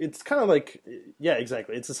kind of like, yeah,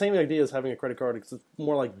 exactly. It's the same idea as having a credit card. It's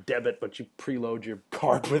more like debit, but you preload your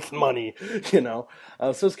card with money, So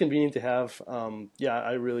it's convenient to have.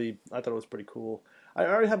 I thought it was pretty cool. I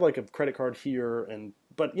already have like a credit card here,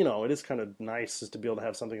 but it is kind of nice just to be able to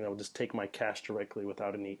have something that will just take my cash directly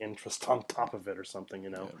without any interest on top of it or something,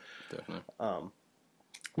 Yeah, definitely.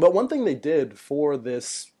 But one thing they did for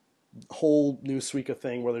this whole new Suica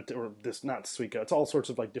thing, not Suica, it's all sorts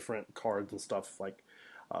of like different cards and stuff like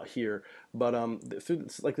here. But through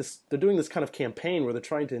this, they're doing this kind of campaign where they're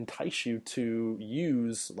trying to entice you to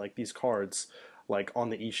use like these cards like on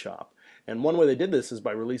the eShop. And one way they did this is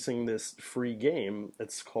by releasing this free game.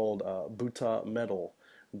 It's called Buta Medal.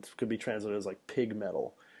 It could be translated as like pig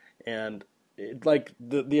metal. And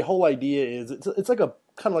the whole idea is it's like a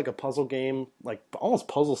kind of like a puzzle game, like almost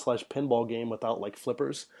puzzle / pinball game without like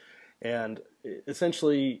flippers. And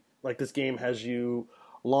essentially, like this game has you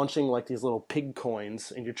launching like these little pig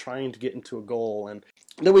coins, and you're trying to get into a goal. And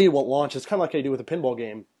the way you won't launch is kind of like I do with a pinball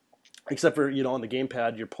game. Except for, on the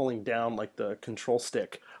gamepad, you're pulling down, like, the control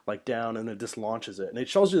stick, like, down, and it just launches it. And it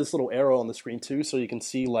shows you this little arrow on the screen, too, so you can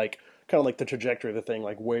see, like, kind of like the trajectory of the thing,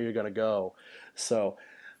 like, where you're going to go. So,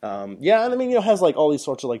 and I mean, it has, like, all these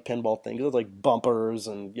sorts of, like, pinball things. There's, like, bumpers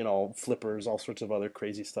and, flippers, all sorts of other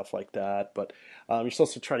crazy stuff like that. But you're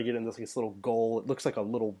supposed to try to get into this little goal. It looks like a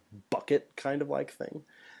little bucket kind of, like, thing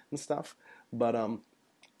and stuff. But,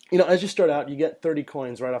 as you start out, you get 30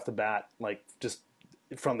 coins right off the bat, like, just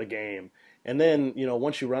from the game. And then,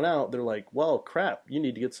 once you run out, they're like, well, crap, you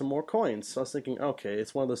need to get some more coins. So I was thinking, okay,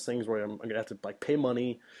 it's one of those things where I'm going to have to like pay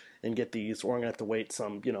money and get these, or I'm going to have to wait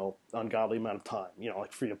some, ungodly amount of time,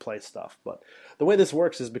 like free to play stuff. But the way this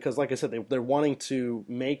works is because, like I said, they're wanting to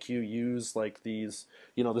make you use like these,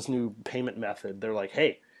 this new payment method. They're like,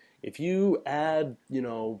 hey, if you add,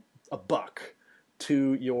 $1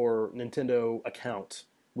 to your Nintendo account,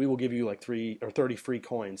 we will give you like 3 or 30 free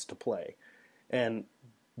coins to play. And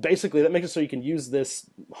basically, that makes it so you can use this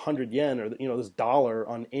 100 yen or this dollar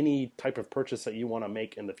on any type of purchase that you want to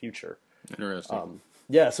make in the future. Interesting.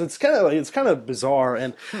 So it's kind of bizarre,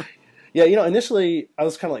 and initially I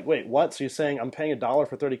was kind of like, wait, what? So you're saying I'm paying $1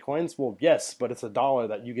 for 30 coins? Well, yes, but it's $1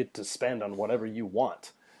 that you get to spend on whatever you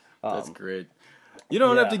want. That's great. You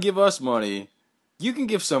don't have to give us money. You can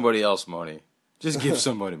give somebody else money. Just give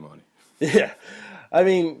somebody money. Yeah. I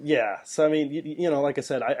mean, yeah. So, I mean, like I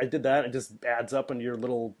said, I did that. It just adds up into your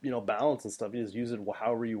little, balance and stuff. You just use it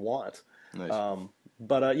however you want. Nice. And,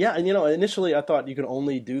 initially I thought you could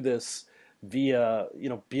only do this via,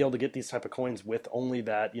 be able to get these type of coins with only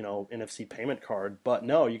that, NFC payment card. But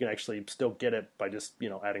no, you can actually still get it by just,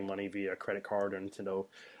 adding money via credit card or Nintendo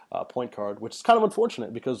point card, which is kind of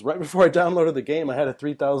unfortunate because right before I downloaded the game, I had a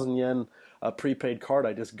 3,000 yen prepaid card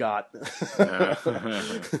I just got.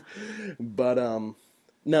 But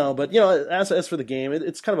as for the game,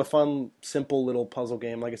 it's kind of a fun, simple little puzzle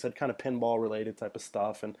game. Like I said, kind of pinball related type of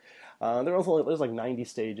stuff. And there's like 90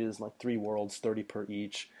 stages, like 3 worlds, 30 per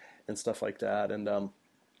each, and stuff like that. And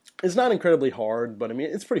it's not incredibly hard, but I mean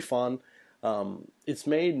it's pretty fun. It's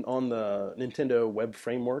made on the Nintendo Web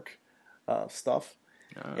Framework stuff.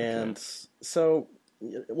 Okay. And so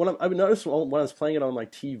I've noticed when I was playing it on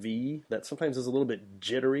like TV that sometimes it's a little bit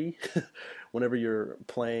jittery whenever you're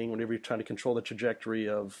trying to control the trajectory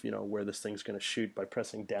of where this thing's going to shoot by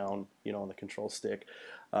pressing down on the control stick,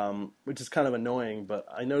 which is kind of annoying. But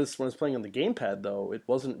I noticed when I was playing on the gamepad though, it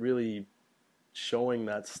wasn't really showing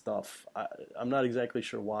that stuff. I'm not exactly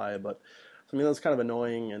sure why, but I mean that's kind of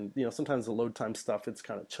annoying. And sometimes the load time stuff it's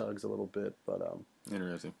kind of chugs a little bit, but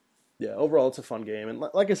interesting. Yeah, overall it's a fun game, and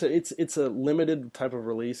like I said, it's a limited type of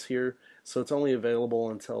release here, so it's only available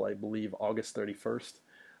until I believe August 31st.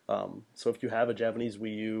 So if you have a Japanese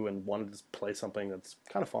Wii U and wanted to play something that's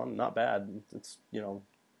kind of fun, not bad, it's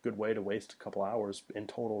good way to waste a couple hours in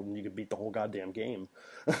total, and you could beat the whole goddamn game.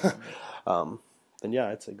 Then yeah,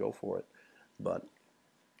 I'd say go for it. But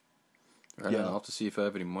Right on. I'll have to see if I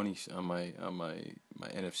have any money on my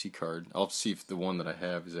NFC card. I'll have to see if the one that I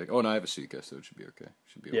have is like, oh no, I have a Suica, so it should be okay.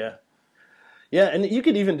 Should be okay. Yeah. Yeah, and you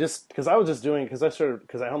could even just, because I was just doing, because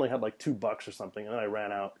I only had like $2 or something, and then I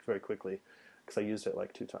ran out very quickly because I used it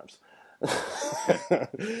like 2 times.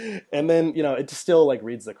 And then it just still like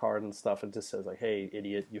reads the card and stuff. It just says like, "Hey,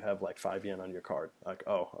 idiot, you have like 5 yen on your card." Like,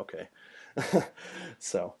 oh, okay.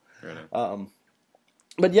 So,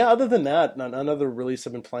 but yeah, other than that, another release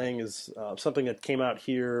I've been playing is something that came out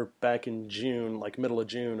here back in June, like middle of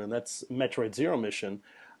June, and that's Metroid Zero Mission.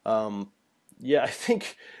 Yeah, I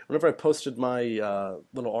think whenever I posted my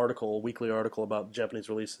little weekly article about Japanese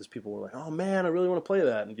releases, people were like, "Oh man, I really want to play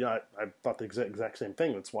that." And I thought the exact same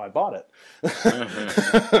thing. That's why I bought it.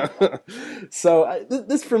 So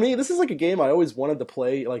this for me, this is like a game I always wanted to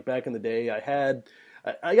play. Like back in the day, I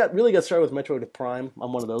really got started with Metroid Prime.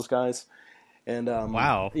 I'm one of those guys. And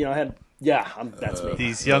wow, that's me.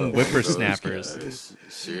 These young whippersnappers.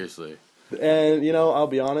 Seriously. And I'll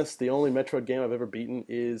be honest, the only Metroid game I've ever beaten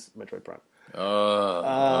is Metroid Prime.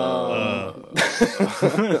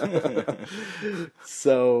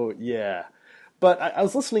 So yeah, but I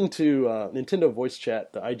was listening to Nintendo Voice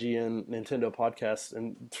Chat, the IGN Nintendo podcast,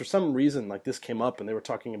 and for some reason like this came up, and they were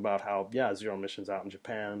talking about how Zero Mission's out in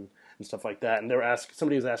Japan and stuff like that, and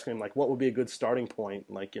somebody was asking him like what would be a good starting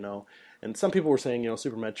point, like and some people were saying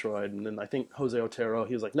Super Metroid, and then I think Jose Otero,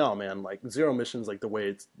 he was like, no man, like Zero Mission's like where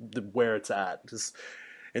it's at, just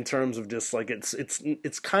in terms of just like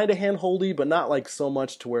it's kind of hand-holdy, but not like so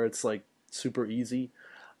much to where it's like super easy.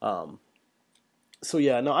 So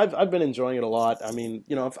yeah, no, I've been enjoying it a lot. I mean,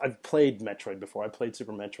 I've played Metroid before. I played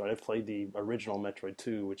Super Metroid. I've played the original Metroid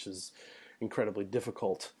 2, which is incredibly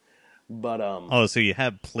difficult. But so you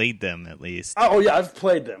have played them at least. Oh yeah, I've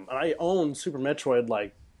played them. I own Super Metroid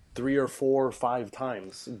like 3 or 4 or 5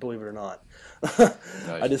 times, believe it or not.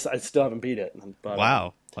 Nice. I still haven't beat it. But,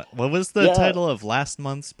 wow. What was the title of last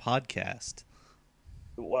month's podcast?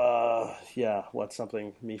 Yeah, what's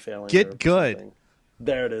something me failing? Get good. Something.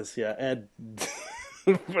 There it is. Yeah, and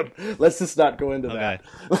let's just not go into that.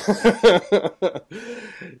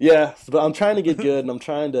 Yeah, but I'm trying to get good, and I'm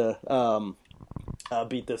trying to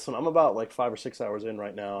beat this one. I'm about like 5 or 6 hours in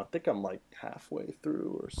right now. I think I'm like halfway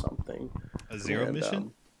through or something. A Zero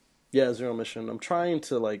Mission? Yeah, Zero Mission. I'm trying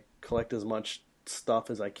to like collect as much stuff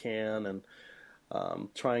as I can, and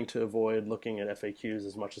trying to avoid looking at FAQs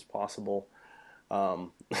as much as possible.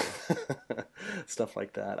 Stuff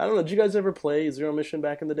like that. I don't know. Did you guys ever play Zero Mission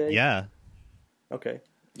back in the day? Yeah. Okay.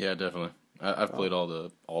 Yeah, definitely. I've played all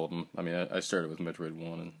of them. I mean, I started with Metroid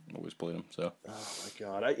 1 and always played them. So. Oh my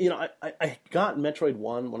god! I got Metroid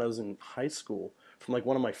 1 when I was in high school from like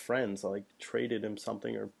one of my friends. I like traded him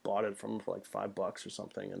something or bought it from him for like $5 or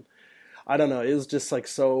something, and I don't know. It was just like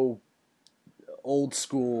so old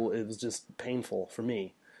school. It was just painful for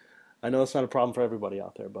me. I know it's not a problem for everybody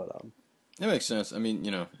out there, but That makes sense. I mean,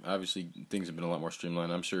 obviously things have been a lot more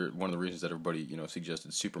streamlined. I'm sure one of the reasons that everybody,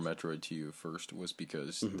 suggested Super Metroid to you first was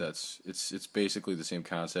because it's basically the same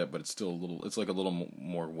concept, but it's still it's like a little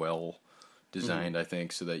more well designed, I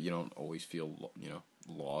think, so that you don't always feel,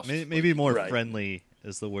 lost. Maybe more friendly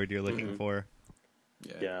is the word you're looking for.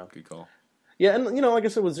 Yeah, good call. Yeah, and like I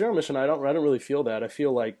said with Zero Mission, I don't really feel that. I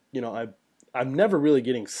feel like I'm never really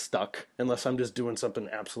getting stuck unless I'm just doing something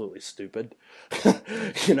absolutely stupid.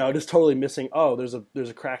 Just totally missing. Oh, there's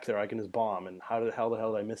a crack there. I can just bomb, and how the hell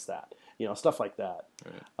did I miss that? Stuff like that.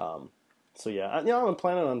 Right. So yeah, I'm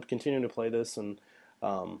planning on continuing to play this and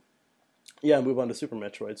move on to Super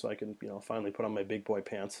Metroid so I can finally put on my big boy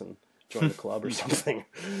pants and join the club or something.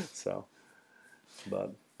 So,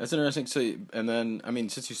 but. That's interesting. So, and then, I mean,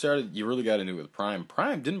 since you started, you really got into it with Prime.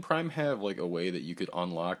 Didn't Prime have like a way that you could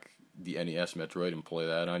unlock the NES Metroid and play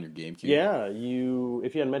that on your GameCube? Yeah,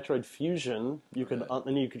 if you had Metroid Fusion, you could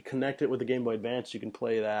and you could connect it with the Game Boy Advance. You can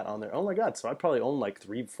play that on there. Oh my god! So I probably own like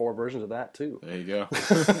 3-4 versions of that too. There you go.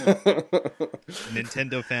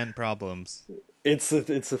 Nintendo fan problems. It's a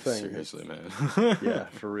thing. Seriously, man. Yeah,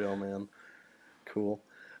 for real, man. Cool.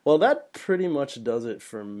 Well, that pretty much does it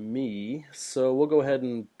for me. So we'll go ahead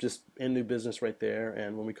and just end new business right there.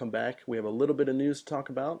 And when we come back, we have a little bit of news to talk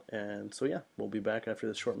about. And so, yeah, we'll be back after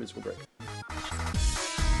this short musical break.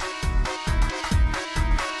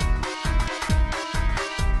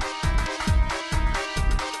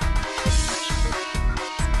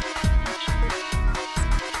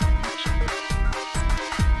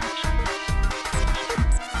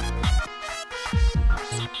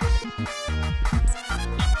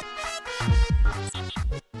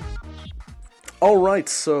 All right,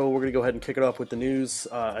 so we're going to go ahead and kick it off with the news.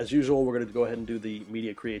 As usual, we're going to go ahead and do the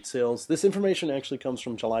Media Create sales. This information actually comes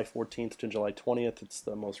from July 14th to July 20th. It's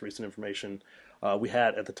the most recent information we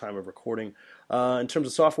had at the time of recording. In terms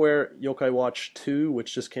of software, Yokai Watch 2,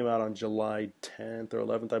 which just came out on July 10th or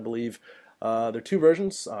 11th, I believe. There are two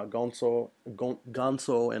versions, Gonzo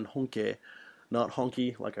and Honke. Not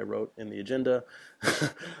honky, like I wrote in the agenda,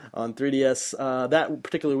 on 3DS. That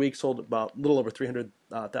particular week sold about a little over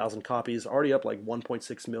 300,000 copies, already up like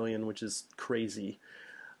 1.6 million, which is crazy.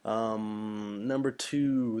 Number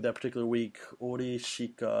 2, that particular week, Ori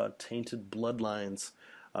Shika, Tainted Bloodlines,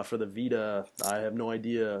 for the Vita. I have no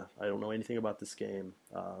idea. I don't know anything about this game.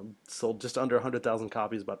 Sold just under 100,000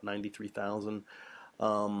 copies, about 93,000.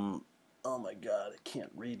 Oh my god, I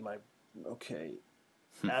can't read my... Okay.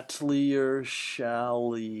 Atelier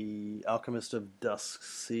Shally, Alchemist of Dusk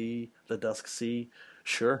Sea, the Dusk Sea,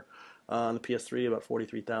 sure. On the PS3, about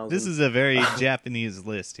 43,000. This is a very Japanese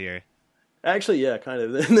list here. Actually, yeah, kind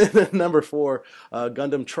of. Number 4,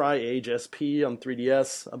 Gundam Tri-Age SP on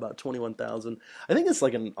 3DS, about 21,000. I think it's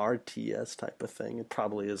like an RTS type of thing. It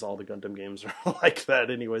probably is. All the Gundam games are like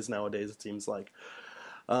that anyways nowadays, it seems like.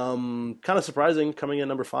 Kind of surprising, coming in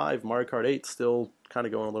number 5, Mario Kart 8, still kind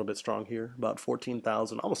of going a little bit strong here. About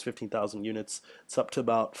 14,000, almost 15,000 units. It's up to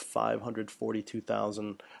about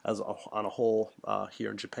 542,000 on a whole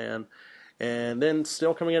here in Japan. And then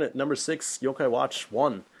still coming in at number 6, Yokai Watch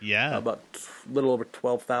 1. Yeah. About a little over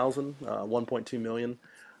 12,000, 1.2 million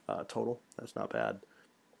total. That's not bad.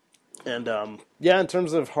 And yeah, in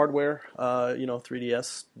terms of hardware,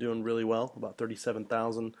 3DS doing really well, about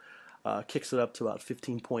 37,000. Kicks it up to about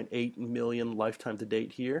 15.8 million lifetime to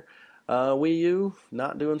date here. Wii U,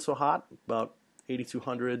 not doing so hot, about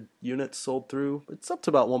 8,200 units sold through. It's up to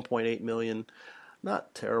about 1.8 million.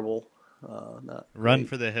 Not terrible. Not Run great.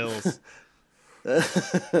 for the hills.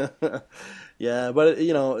 Yeah,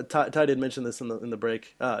 but Ty did mention this in the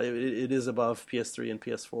break. It is above PS3 and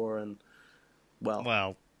PS4, and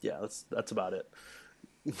well, yeah, that's about it.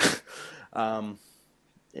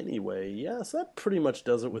 Anyway, yes, that pretty much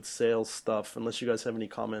does it with sales stuff, unless you guys have any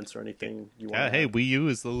comments or anything you want to Hey, add. Wii U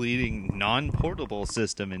is the leading non-portable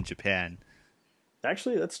system in Japan.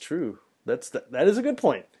 Actually, that's true. That is a good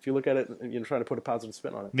point. If you look at it and try to put a positive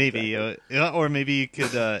spin on it. Maybe, Exactly. or maybe you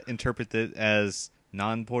could interpret it as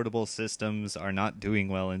non-portable systems are not doing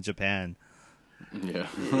well in Japan. Yeah.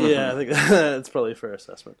 Yeah, I think that's probably a fair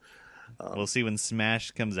assessment. We'll see when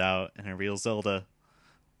Smash comes out and a real Zelda.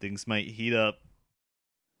 Things might heat up.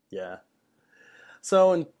 Yeah.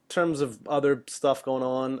 So in terms of other stuff going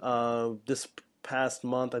on, this past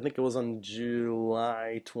month, I think it was on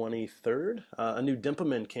July 23rd, a new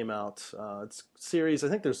Dimpaman came out. It's a series. I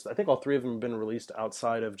think all 3 of them have been released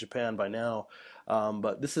outside of Japan by now.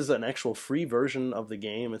 But this is an actual free version of the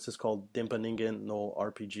game. It's just called Dimpa Ningen no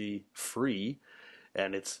RPG Free,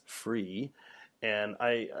 and it's free. And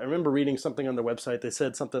I remember reading something on their website. They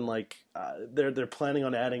said something like they're planning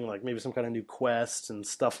on adding like maybe some kind of new quests and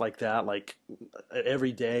stuff like that, like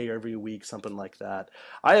every day or every week, something like that.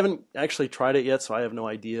 I haven't actually tried it yet, so I have no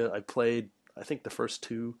idea. I played, I think, the first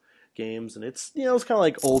 2 games, and it's it's kind of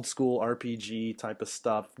like old school RPG type of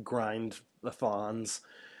stuff, grind-a-thons.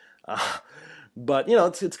 But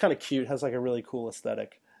it's kind of cute. It has like a really cool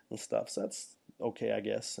aesthetic and stuff. So that's okay, I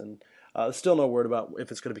guess. And still no word about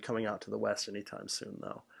if it's going to be coming out to the West anytime soon,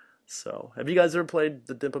 though. So, have you guys ever played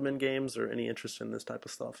the Dimpaman games or any interest in this type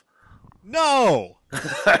of stuff? No!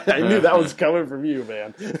 I knew that was coming from you,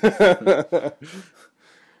 man.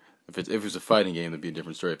 If it was a fighting game, that'd be a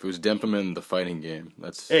different story. If it was Dimpaman, the fighting game,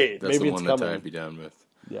 that's maybe the it's one that coming. I'd be down with.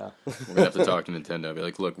 Yeah. We're gonna have to talk to Nintendo. I'd be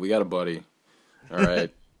like, look, we got a buddy. All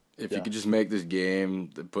right. If you could just make this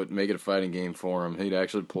game, make it a fighting game for him, he'd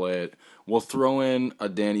actually play it. We'll throw in a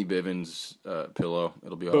Danny Bivens pillow.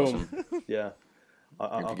 It'll be awesome. Yeah.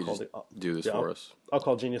 If you could just do this for us. I'll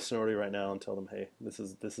call Genius Sonority right now and tell them, hey, this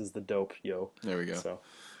is the dope, yo. There we go. So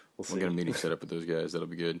we'll see. We'll get a meeting set up with those guys. That'll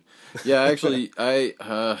be good. Yeah, actually, I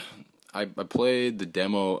played the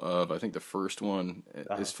demo of I think the first one.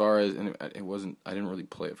 As far as and it wasn't, I didn't really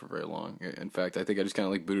play it for very long. In fact, I think I just kind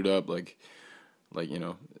of like booted up, like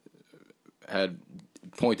had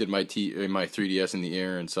pointed my 3DS in the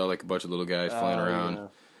air and saw like a bunch of little guys flying around. Yeah.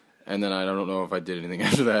 And then I don't know if I did anything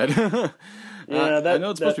after that. Yeah, I know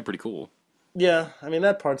it's supposed to be pretty cool. Yeah, I mean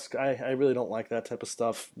that part's I really don't like that type of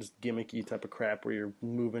stuff, just gimmicky type of crap where you're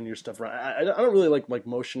moving your stuff around. I don't really like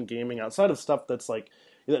motion gaming outside of stuff that's like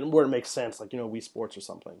where it makes sense, like Wii Sports or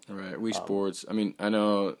something. Right, Wii Sports. I mean, I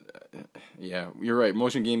know. Yeah, you're right.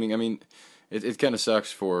 Motion gaming. I mean, it kind of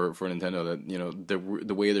sucks for Nintendo that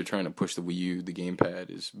the way they're trying to push the Wii U, the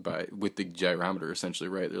gamepad, is with the gyrometer essentially,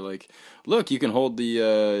 right? They're like, look, you can hold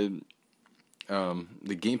the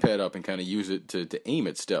gamepad up and kind of use it to aim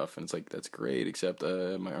at stuff, and it's like, that's great, except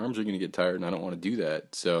my arms are going to get tired and I don't want to do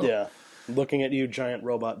that. So yeah, looking at you, giant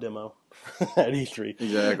robot demo at E3.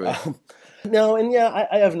 Exactly. No, and yeah,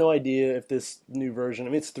 I have no idea if this new version. I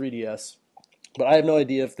mean, it's 3DS. But I have no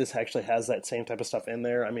idea if this actually has that same type of stuff in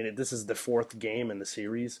there. I mean, this is the 4th game in the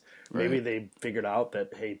series. Maybe they figured out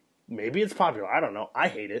that, hey, maybe it's popular. I don't know. I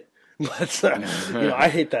hate it. But, I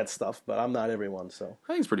hate that stuff, but I'm not everyone, so. I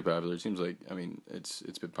think it's pretty popular. It seems like, I mean, it's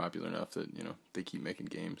been popular enough that, they keep making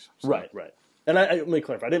games. So. Right. And let me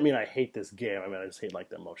clarify. I didn't mean I hate this game. I mean, I just hate, like,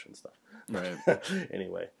 the emotion stuff. Right.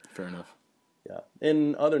 Anyway. Fair enough. Yeah.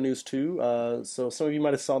 In other news, too, so some of you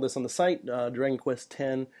might have saw this on the site. Dragon Quest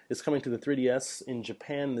X is coming to the 3DS in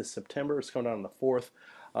Japan this September. It's coming out on the 4th.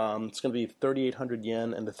 It's going to be 3,800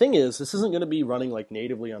 yen. And the thing is, this isn't going to be running like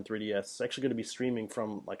natively on 3DS. It's actually going to be streaming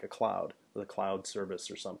from like a cloud, the cloud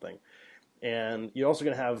service or something. And you're also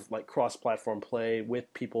going to have like cross-platform play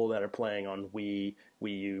with people that are playing on Wii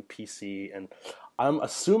U, PC, and I'm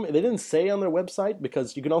assuming they didn't say on their website,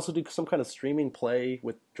 because you can also do some kind of streaming play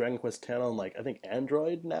with Dragon Quest X on, like, I think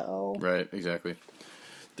Android now. Right, exactly.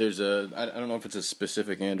 There's I don't know if it's a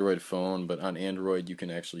specific Android phone, but on Android you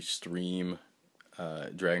can actually stream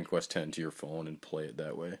Dragon Quest X to your phone and play it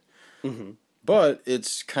that way. Mm-hmm. But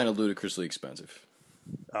it's kind of ludicrously expensive.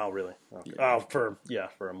 Oh, really? Okay. Yeah. Oh,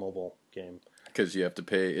 for a mobile game. Because you have to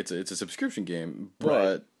pay. It's a subscription game, but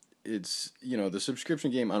right. It's the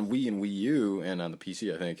subscription game on Wii and Wii U and on the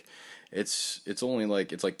PC. I think it's only like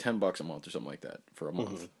 $10 a month or something like that for a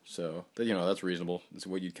month. Mm-hmm. So that's reasonable. It's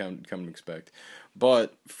what you'd come to expect.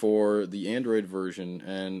 But for the Android version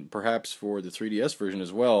and perhaps for the 3DS version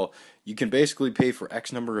as well, you can basically pay for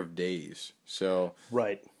X number of days. So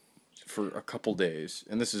right. For a couple days,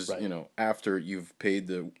 and this is right. After you've paid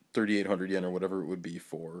the 3,800 yen or whatever it would be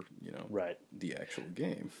for right. the actual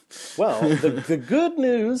game. Well, the good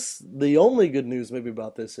news, the only good news maybe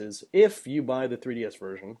about this is if you buy the 3DS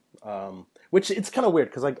version, which it's kind of weird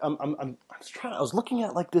because like I was looking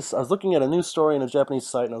at like this. I was looking at a news story on a Japanese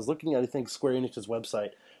site, and I was looking at I think Square Enix's website,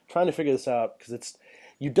 trying to figure this out because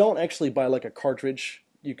you don't actually buy like a cartridge.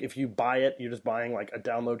 If you buy it, you're just buying like a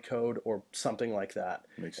download code or something like that.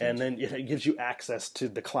 Makes sense. And then it gives you access to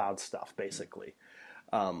the cloud stuff, basically.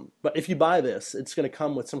 But if you buy this, it's going to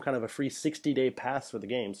come with some kind of a free 60-day pass for the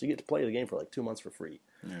game. So you get to play the game for like 2 months for free.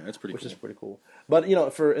 Yeah, that's pretty cool. Which is pretty cool. But,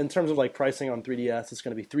 in terms of like pricing on 3DS, it's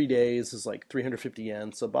going to be 3 days is like 350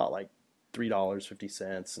 yen. So about like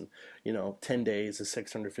 $3.50. And, 10 days is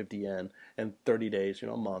 650 yen. And 30 days,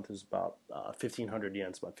 a month is about 1,500 yen.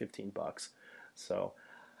 It's about $15. So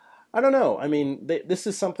I don't know. I mean, this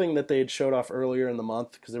is something that they had showed off earlier in the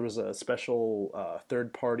month because there was a special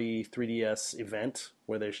third-party 3DS event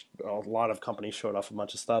where a lot of companies showed off a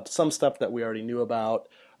bunch of stuff. Some stuff that we already knew about,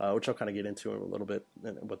 which I'll kind of get into in a little bit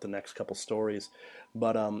with the next couple stories.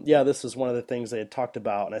 But this is one of the things they had talked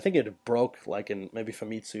about, and I think it broke like in maybe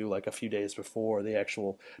Famitsu like a few days before the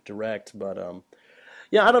actual direct. But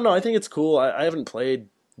I don't know. I think it's cool. I haven't played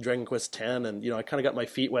Dragon Quest X, and I kind of got my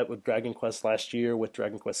feet wet with Dragon Quest last year with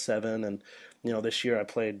Dragon Quest VII, and this year I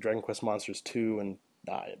played Dragon Quest Monsters 2, and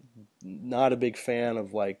not a big fan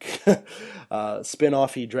of like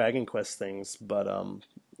spin-offy Dragon Quest things, but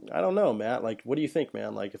I don't know, Matt. Like, what do you think,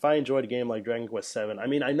 man? Like, if I enjoyed a game like Dragon Quest VII, I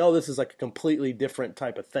mean, I know this is like a completely different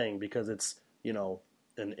type of thing because it's an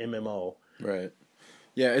MMO, right?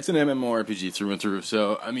 Yeah, it's an MMORPG through and through.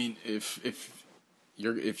 So I mean, if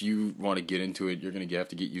you want to get into it, you're going to have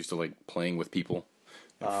to get used to like playing with people,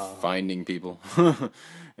 finding people,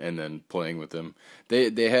 and then playing with them.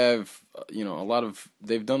 They have a lot of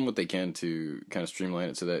they've done what they can to kind of streamline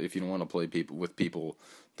it so that if you don't want to play with people,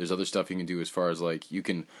 there's other stuff you can do as far as like you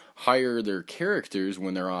can hire their characters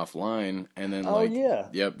when they're offline, and then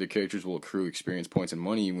the characters will accrue experience points and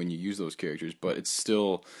money when you use those characters. But it's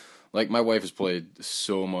still like my wife has played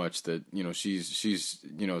so much that she's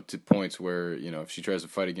to points where if she tries to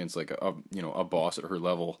fight against like a boss at her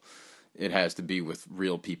level, it has to be with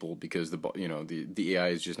real people because the AI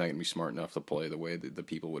is just not going to be smart enough to play the way that the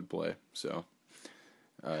people would play. So,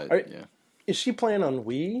 is she playing on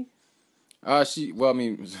Wii? She's playing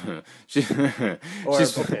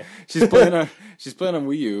on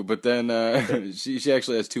Wii U, but then she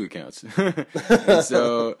actually has 2 accounts. And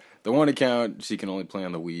so the one account she can only play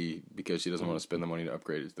on the Wii because she doesn't want to spend the money to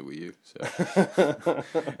upgrade it to the Wii U. So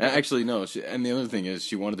actually no, and the other thing is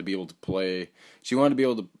she wanted to be able to play. She wanted to be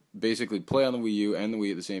able to basically play on the Wii U and the Wii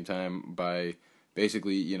at the same time by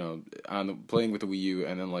basically, playing with the Wii U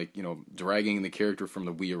and then dragging the character from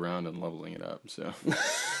the Wii around and leveling it up. So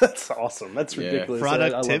That's awesome. That's ridiculous.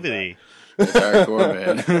 Productivity. It's hardcore,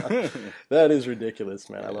 man. That is ridiculous,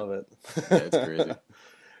 man. I love it. Yeah, it's crazy.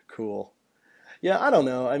 Cool. Yeah, I don't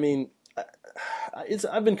know. I mean,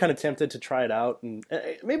 I've been kind of tempted to try it out, and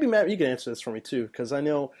maybe Matt, you can answer this for me too, because I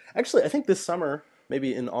know. Actually, I think this summer,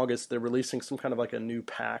 maybe in August, they're releasing some kind of like a new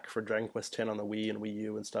pack for Dragon Quest X on the Wii and Wii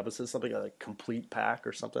U and stuff. Is this something like a complete pack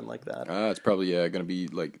or something like that? It's probably going to be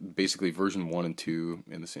like basically version 1 and 2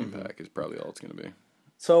 in the same pack is probably all it's going to be.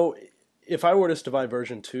 So, if I were to buy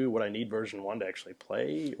version 2, would I need version 1 to actually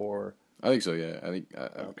play, or? I think so. Yeah, I think.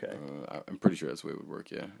 Okay. I'm pretty sure that's the way it would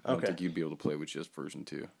work. Yeah, I don't Okay. think you'd be able to play with just version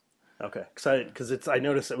 2. Okay, because I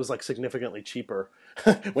noticed it was like significantly cheaper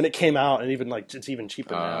when it came out, and even like it's even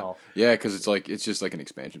cheaper now. Yeah, because it's just like an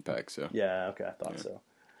expansion pack. So Yeah, okay, I thought so.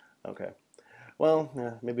 Okay, well,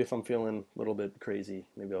 yeah, maybe if I'm feeling a little bit crazy,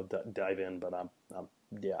 maybe I'll dive in, but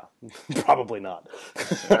yeah, probably not.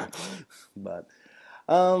 But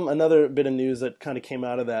another bit of news that kind of came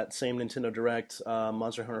out of that same Nintendo Direct,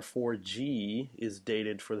 Monster Hunter 4G is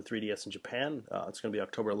dated for the 3DS in Japan. It's going to be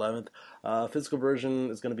October 11th. Physical version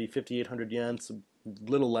is going to be 5,800 yen, so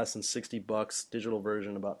a little less than $60. Digital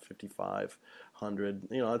version about 5,500.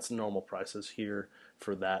 That's normal prices here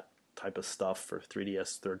for that type of stuff for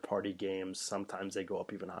 3DS third-party games. Sometimes they go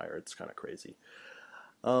up even higher. It's kind of crazy.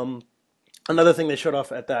 Another thing they showed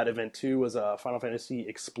off at that event too was Final Fantasy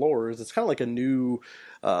Explorers. It's kind of like a new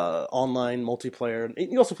online multiplayer.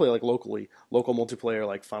 You also play like local multiplayer,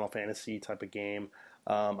 like Final Fantasy type of game.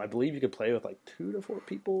 I believe you could play with like 2 to 4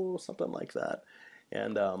 people, something like that.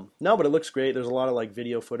 And no, but it looks great. There's a lot of like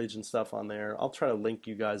video footage and stuff on there. I'll try to link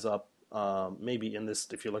you guys up. Maybe in this,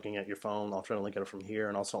 if you're looking at your phone, I'll try to link it from here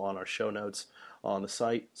and also on our show notes on the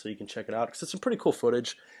site so you can check it out because it's some pretty cool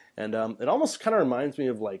footage. And it almost kind of reminds me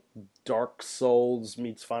of like Dark Souls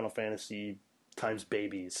meets Final Fantasy times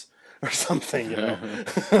babies or something,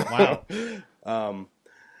 Wow.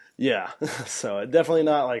 Yeah, so definitely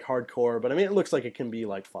not like hardcore, but I mean it looks like it can be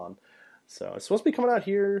like fun. So it's supposed to be coming out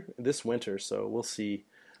here this winter, so we'll see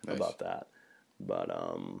about that. But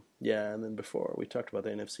yeah, and then before we talked about the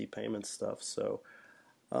NFC payment stuff, so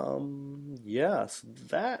yeah, so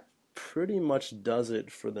that pretty much does it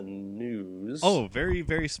for the news. Oh, very,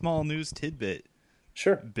 very small news tidbit.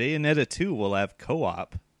 Sure. Bayonetta 2 will have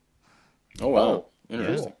co-op. Oh, wow.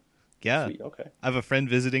 Interesting. Yeah. Sweet, okay. I have a friend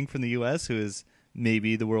visiting from the U.S. who is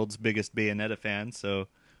maybe the world's biggest Bayonetta fan, so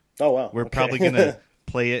we're probably going to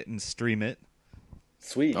play it and stream it.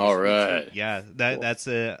 Sweet. All right. Yeah, that's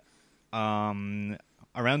around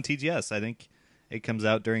TGS. I think it comes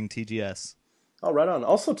out during TGS. Oh, right on.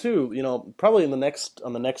 Also, too, probably on the next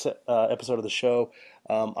episode of the show,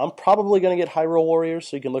 I'm probably going to get Hyrule Warriors,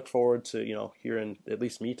 so you can look forward to hearing at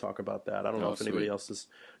least me talk about that. I don't know if anybody else is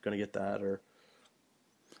going to get that or.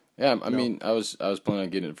 Yeah, I mean, I was planning on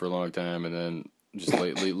getting it for a long time, and then just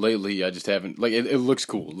lately I just haven't. Like, it looks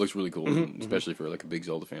cool. It looks really cool, especially for like a big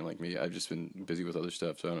Zelda fan like me. I've just been busy with other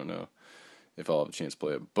stuff, so I don't know if I'll have a chance to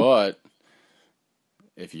play it. But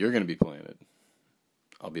if you're going to be playing it,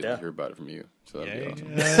 I'll be able to hear about it from you. So that'd be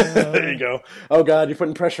awesome. There you go. Oh, God, you're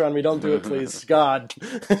putting pressure on me. Don't do it, please. God.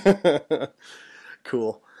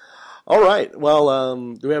 Cool. All right. Well,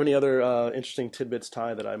 do we have any other interesting tidbits,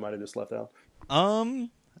 Ty, that I might have just left out?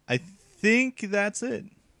 I think that's it.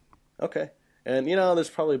 Okay. And,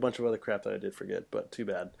 there's probably a bunch of other crap that I did forget, but too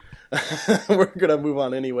bad. We're going to move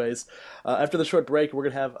on anyways. After the short break, we're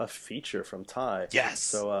going to have a feature from Ty. Yes!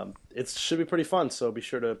 So it should be pretty fun, so be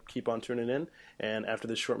sure to keep on tuning in. And after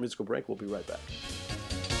this short musical break, we'll be right back.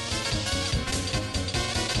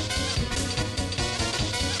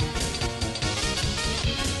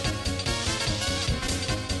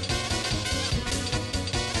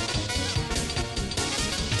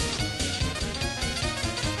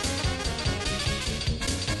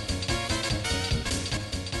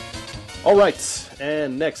 All right,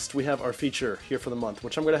 and next we have our feature here for the month,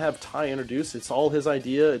 which I'm going to have Ty introduce. It's all his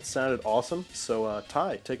idea. It sounded awesome. So,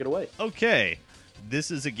 Ty, take it away. Okay.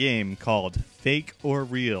 This is a game called Fake or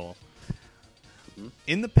Real.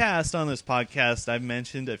 In the past on this podcast, I've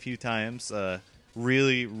mentioned a few times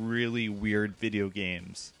really, really weird video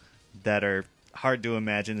games that are hard to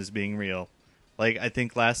imagine as being real. Like, I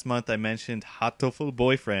think last month I mentioned Hatoful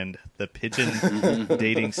Boyfriend, the pigeon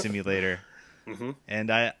dating simulator.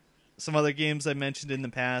 And some other games I mentioned in the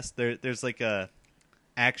past, there's like a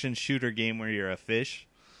action shooter game where you're a fish.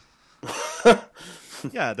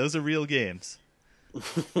 Yeah, those are real games.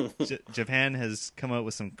 Japan has come out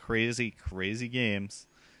with some crazy, crazy games.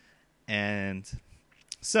 And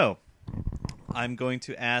so, I'm going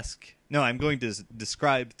to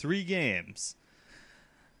describe 3 games.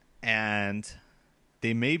 And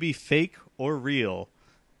they may be fake or real.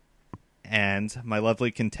 And my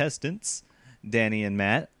lovely contestants, Danny and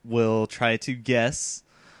Matt, will try to guess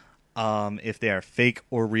if they are fake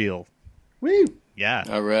or real. Woo! Yeah.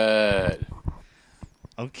 All right.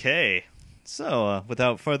 Okay. So,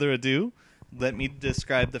 without further ado, let me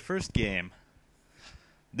describe the first game.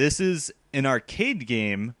 This is an arcade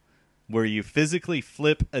game where you physically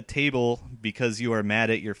flip a table because you are mad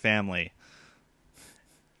at your family.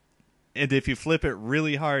 And if you flip it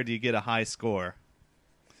really hard, you get a high score.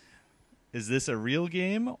 Is this a real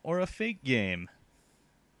game or a fake game?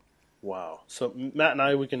 Wow. So Matt and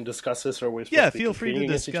I, we can discuss this, or are we supposed to be feel free to competing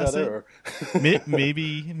against each discuss other, it.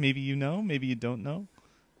 Maybe you know, maybe you don't know.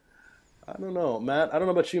 I don't know, Matt. I don't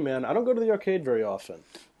know about you, man. I don't go to the arcade very often.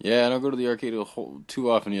 Yeah, I don't go to the arcade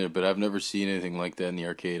too often either, but I've never seen anything like that in the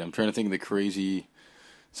arcade. I'm trying to think of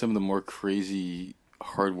some of the more crazy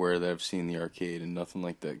hardware that I've seen in the arcade, and nothing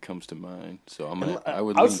like that comes to mind. So I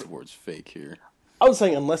would lean towards fake here. I was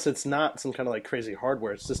saying, unless it's not some kind of like crazy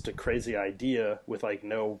hardware, it's just a crazy idea with like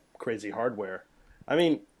no crazy hardware. I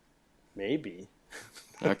mean, maybe.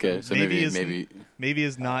 Okay, so maybe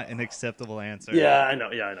is not an acceptable answer. Yeah, I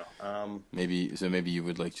know. Maybe you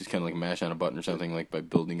would like just kind of like mash on a button or something, like by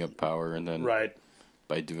building up power, and then right.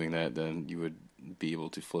 By doing that, then you would be able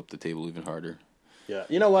to flip the table even harder. Yeah,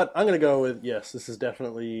 you know what? I'm gonna go with yes. This is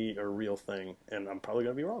definitely a real thing, and I'm probably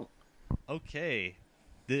gonna be wrong. Okay,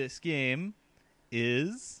 this game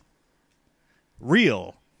is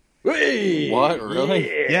real. Whee! What?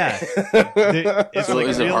 Really? Yeah. It's So like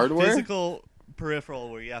is a it real hardware? physical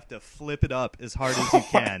peripheral where you have to flip it up as hard as you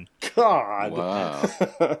can. God. Wow.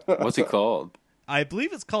 What's it called? I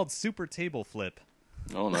believe it's called Super Table Flip.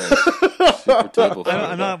 Oh, nice. Super table.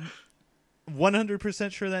 I'm not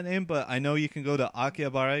 100% sure that name, but I know you can go to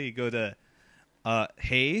Akihabara, you go to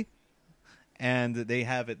Hey, and they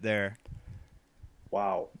have it there.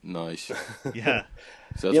 Wow. Nice. Yeah.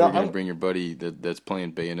 So that's where you're gonna bring your buddy that's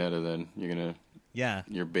playing Bayonetta. Then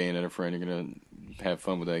your Bayonetta friend. You're gonna have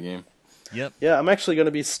fun with that game. Yep. Yeah, I'm actually going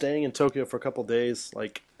to be staying in Tokyo for a couple days,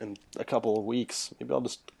 like in a couple of weeks. Maybe I'll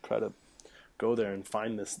just try to go there and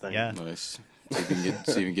find this thing. Yeah. Nice. See if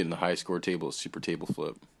you can get in the high score table, Super Table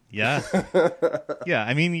Flip. Yeah. Yeah.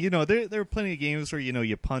 I mean, there are plenty of games where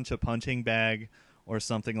you punch a punching bag or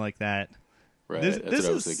something like that. Right. This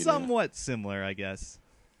is somewhat similar, I guess.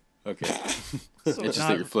 Okay. So it's just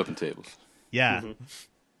that you're flipping tables. Yeah.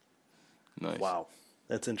 Mm-hmm. Nice. Wow.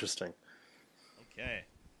 That's interesting. Okay.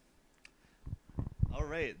 All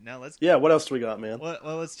right, now let's. Yeah, what else do we got, man? Well,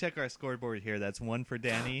 let's check our scoreboard here. That's 1 for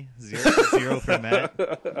Danny, 0 for Matt.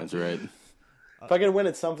 That's right. If I can win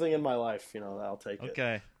at something in my life, I'll take it.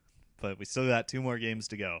 Okay, but we still got 2 more games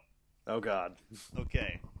to go. Oh God.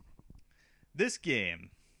 Okay, this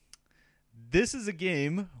is a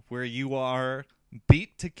game where you are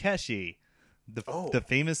Beat Takeshi, the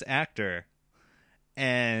famous actor,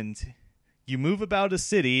 and you move about a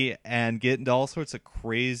city and get into all sorts of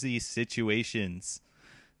crazy situations.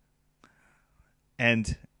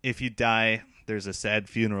 And if you die, there's a sad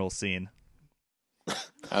funeral scene.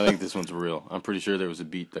 I think this one's real. I'm pretty sure there was a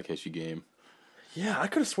Beat Takeshi game. Yeah, I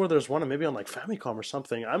could have swore there's one maybe on like Famicom or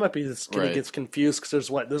something. I might be just gonna get confused because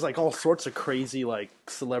there's like all sorts of crazy like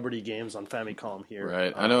celebrity games on Famicom here.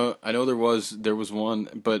 Right. I know there was one,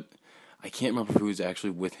 but I can't remember who was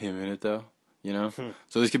actually with him in it though.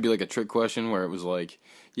 So this could be like a trick question where it was like,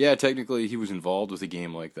 yeah, technically he was involved with a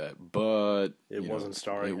game like that, but it wasn't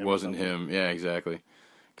starring. It wasn't him. Yeah, exactly.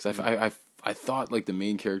 Because I thought like the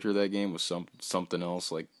main character of that game was something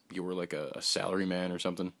else. Like you were like a salaryman or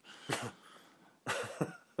something.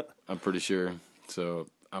 I'm pretty sure. So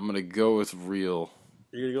I'm gonna go with real.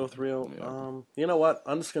 You're gonna go with real. Yeah. You know what?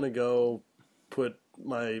 I'm just gonna go put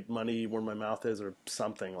my money where my mouth is, or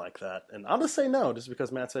something like that, and I'll just say no, just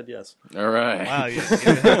because Matt said yes. All right. Wow,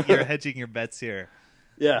 you're hedging your bets here.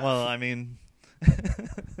 Yeah. Well, I mean,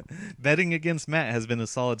 betting against Matt has been a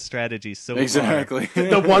solid strategy so exactly. far.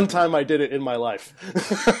 The one time I did it in my life.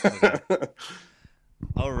 Okay.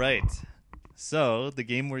 All right. So the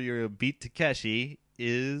game where you're Beat Takeshi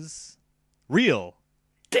is real.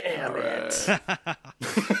 Damn it.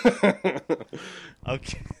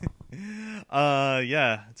 Okay.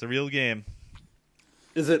 Yeah, it's a real game.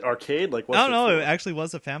 Is it arcade? Like what? No, it actually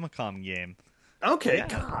was a Famicom game. Okay, Yeah.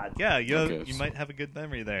 God. Yeah, you might have a good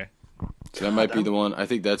memory there. So that might be the one. I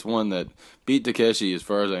think that's one that Beat Takeshi, as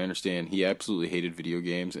far as I understand, he absolutely hated video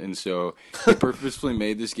games, and so he purposefully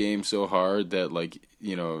made this game so hard that, like,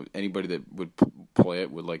 anybody that would play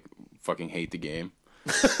it would like fucking hate the game.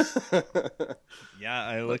 Yeah,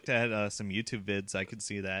 I looked at some YouTube vids. I could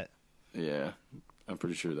see that. Yeah, I'm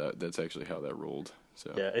pretty sure that's actually how that rolled.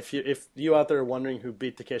 So Yeah, if you out there are wondering who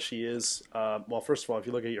Beat Takeshi is, well, first of all, if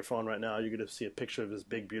you look at your phone right now, you're going to see a picture of his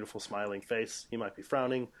big, beautiful, smiling face. He might be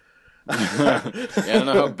frowning. Yeah, I don't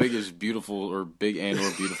know how big his beautiful or big and or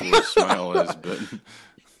beautiful his smile is, but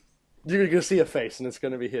you're going to see a face, and it's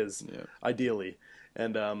going to be his, yeah. ideally.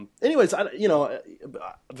 And anyways, the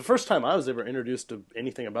first time I was ever introduced to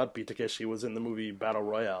anything about Beat Takeshi was in the movie Battle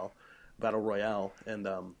Royale, and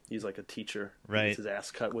he's like a teacher. Right. He gets his ass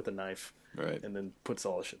cut with a knife. Right. And then puts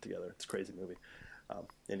all the shit together. It's a crazy movie.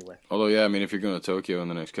 Anyway. Although, yeah, I mean, if you're going to Tokyo in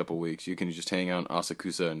the next couple of weeks, you can just hang out in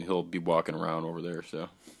Asakusa, and he'll be walking around over there. So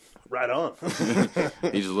Right on.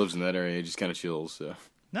 he just lives in that area. He just kind of chills. So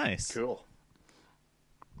Nice. Cool.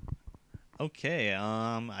 Okay,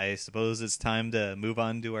 I suppose it's time to move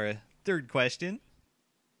on to our third question.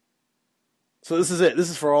 So this is it. This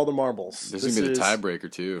is for all the marbles. this is going to be the tiebreaker,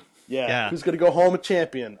 too. Yeah. Who's going to go home a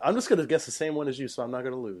champion? I'm just going to guess the same one as you, so I'm not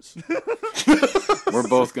going to lose. We're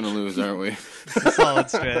both going to lose, aren't we? Solid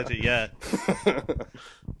strategy, yeah.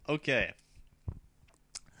 Okay.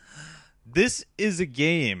 This is a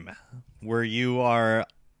game where you are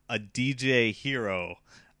a DJ hero.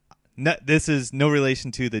 No, this is no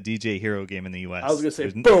relation to the DJ Hero game in the US. I was going to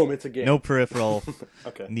say, boom, it's a game. No peripheral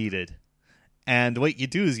Okay. needed. And what you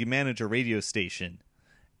do is you manage a radio station.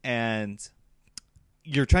 And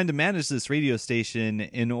you're trying to manage this radio station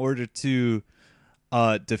in order to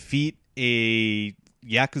defeat a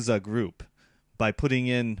Yakuza group by putting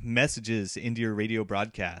in messages into your radio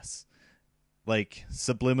broadcasts, like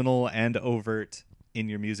subliminal and overt in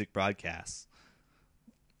your music broadcasts.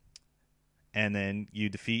 And then you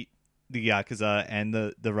defeat the Yakuza and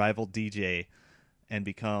the rival DJ and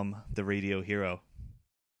become the radio hero.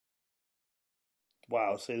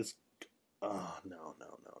 Wow, say this. Oh, no.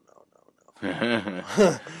 So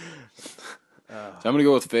I'm going to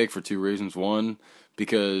go with fake for two reasons. One,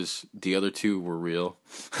 because the other two were real.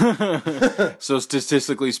 So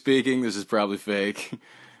statistically speaking, this is probably fake.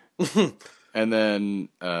 And then,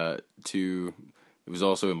 two, it was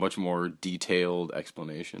also a much more detailed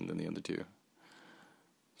explanation than the other two.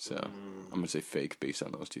 So I'm going to say fake based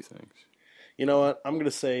on those two things. You know what? I'm going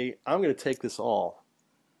to take this all,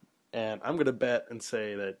 and I'm going to bet and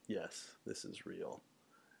say that, yes, this is real.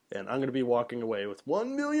 And I'm going to be walking away with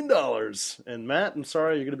 $1 million. And Matt, I'm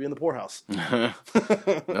sorry, you're going to be in the poorhouse.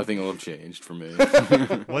 Nothing will have changed for me.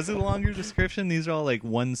 Was it a longer description? These are all like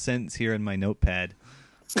 1 sentence here in my notepad.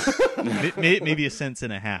 Maybe a sentence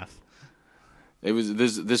and a half. It was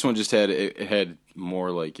this one just had more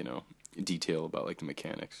like, detail about like the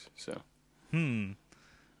mechanics. So.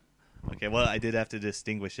 Okay, well, I did have to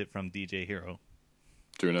distinguish it from DJ Hero.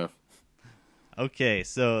 True enough. Okay,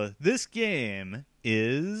 so this game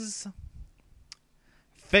is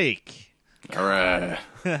fake. All right.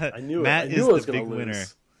 I knew Matt it. I knew is the I was big gonna winner.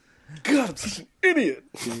 lose. God, I'm such an idiot.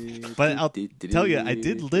 But I'll tell you, I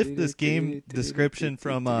did lift this game description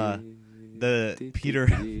from the Peter.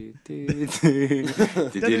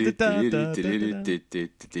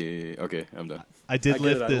 Okay, I'm done. I did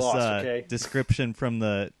lift this okay? description from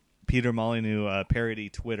the Peter Molyneux parody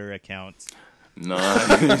Twitter account.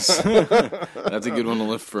 Nice. That's a good one to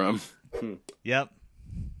lift from. Yep.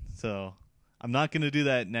 So I'm not going to do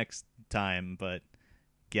that next time, but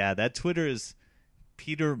yeah, that Twitter is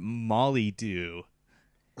Peter Molyneux,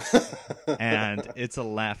 and it's a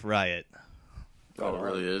laugh riot. Oh, it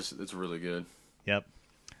really is. It's really good. Yep.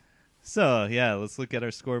 So yeah, let's look at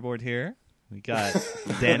our scoreboard here. We got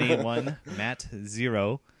Danny 1, Matt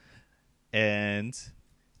 0, and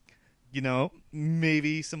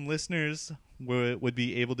maybe some listeners would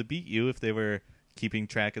be able to beat you if they were keeping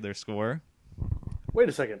track of their score. Wait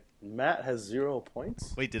a second. Matt has 0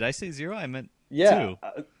 points? Wait, did I say 0? I meant 2. Okay,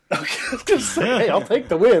 I was going to say, hey, I'll take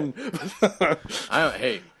the win.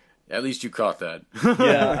 Hey, at least you caught that.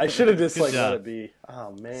 Yeah, I should have just Good let job. it be.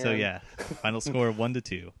 Oh, man. So yeah, final score 1-2.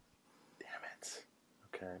 Damn it.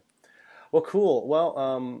 Okay. Well, cool. Well,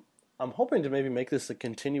 I'm hoping to maybe make this a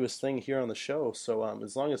continuous thing here on the show. So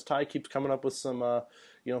as long as Ty keeps coming up with some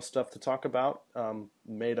stuff to talk about,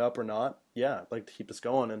 made up or not, yeah, I'd like to keep this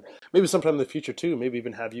going. And maybe sometime in the future, too, maybe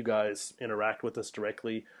even have you guys interact with us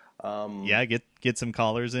directly. Yeah, get some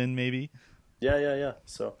callers in, maybe. Yeah.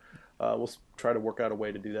 So we'll try to work out a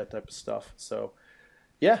way to do that type of stuff. So,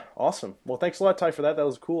 yeah, awesome. Well, thanks a lot, Ty, for that. That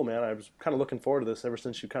was cool, man. I was kind of looking forward to this ever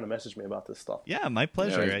since you kind of messaged me about this stuff. Yeah, my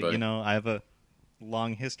pleasure. Yeah, buddy. I have a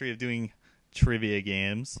long history of doing trivia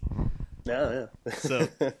games. Yeah. So,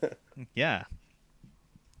 yeah.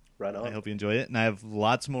 Right on. I hope you enjoy it. And I have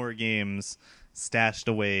lots more games stashed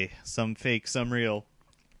away. Some fake, some real.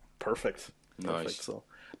 Perfect. Nice. So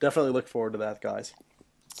definitely look forward to that, guys.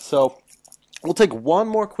 So we'll take one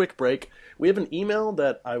more quick break. We have an email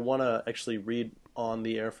that I want to actually read on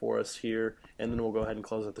the air for us here, and then we'll go ahead and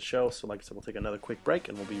close out the show. So like I said, we'll take another quick break,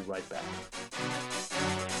 and we'll be right back.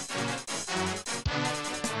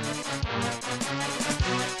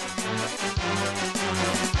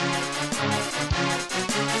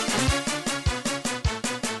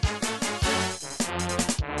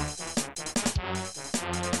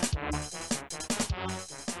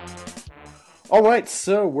 All right,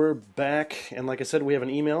 so we're back, and like I said, we have an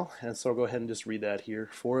email, and so I'll go ahead and just read that here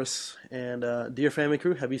for us. And dear Family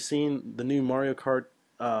Crew, have you seen the new Mario Kart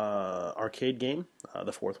arcade game,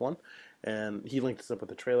 the fourth one? And he linked us up with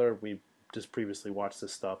the trailer. We just previously watched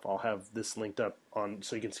this stuff. I'll have this linked up on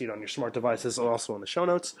so you can see it on your smart devices, also in the show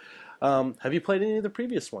notes. Have you played any of the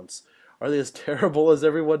previous ones? Are they as terrible as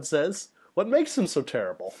everyone says? What makes them so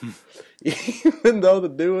terrible? Even though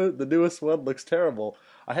the newest one looks terrible,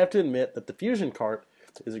 I have to admit that the Fusion Kart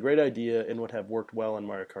is a great idea and would have worked well in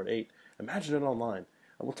Mario Kart 8. Imagine it online. And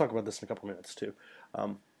we'll talk about this in a couple minutes, too.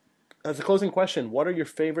 As a closing question, what are your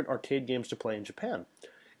favorite arcade games to play in Japan?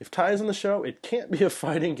 If Ty is on the show, it can't be a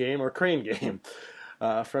fighting game or crane game.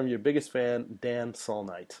 From your biggest fan, Dan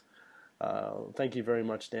Solnight. Thank you very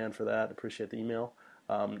much, Dan, for that. Appreciate the email.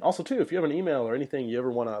 Also, too, if you have an email or anything you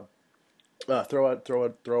ever want to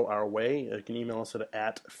throw our way, you can email us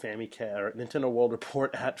at Famicast or Nintendo World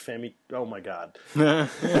Report at Fami. Oh my God!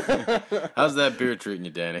 How's that beer treating you,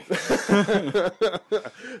 Danny?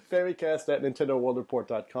 Famicast at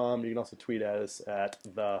NintendoWorldReport.com. You can also tweet at us at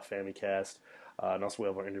the Famicast, and also we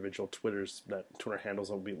have our individual Twitter handles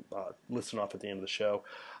that will be listed off at the end of the show.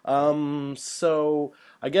 So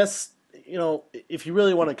I guess, you know, if you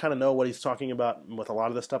really want to kind of know what he's talking about with a lot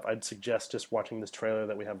of this stuff, I'd suggest just watching this trailer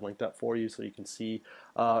that we have linked up for you so you can see,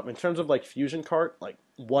 in terms of like Fusion Kart, like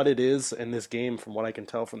what it is in this game. From what I can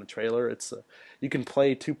tell from the trailer, it's you can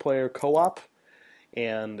play 2-player co-op,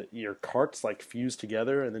 and your karts like fuse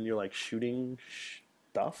together, and then you're like shooting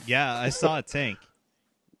stuff. Yeah, I saw a tank.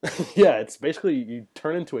 Yeah, it's basically you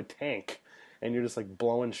turn into a tank, and you're just like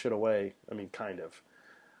blowing shit away. I mean, kind of.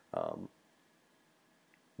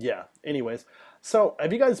 Yeah, anyways. So,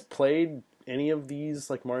 have you guys played any of these,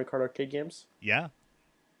 like, Mario Kart arcade games? Yeah.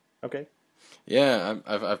 Okay. Yeah,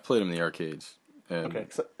 I've played them in the arcades. And Okay,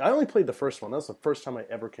 so I only played the first one. That was the first time I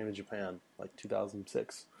ever came to Japan, like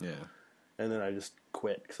 2006. Yeah. And then I just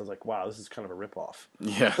quit, because I was like, wow, this is kind of a ripoff.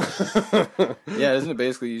 Yeah. Yeah, isn't it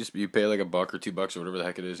basically you pay like $1 or $2 or whatever the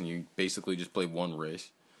heck it is, and you basically just play one race?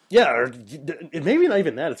 Yeah, or maybe not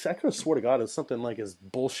even that. I could have swore to God it's something like as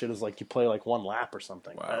bullshit as like you play like one lap or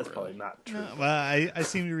something. Wow, That's really? probably not true. No, well, I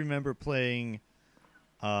seem to remember playing,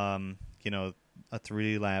 a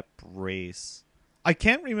 3-lap race. I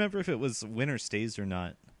can't remember if it was winner stays or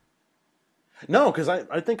not. No, because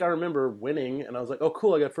I think I remember winning, and I was like, oh,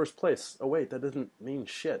 cool, I got first place. Oh, wait, that doesn't mean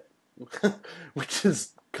shit. Which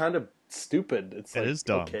is kind of stupid. It's That like, is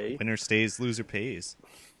dumb. okay. Winner stays, loser pays.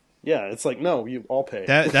 Yeah, it's like, no, you all pay.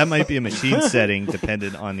 That might be a machine setting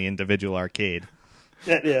dependent on the individual arcade.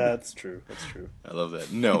 Yeah, that's true. That's true. I love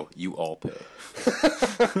that. No, you all pay.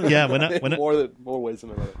 Yeah, More ways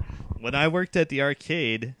than another. when I worked at the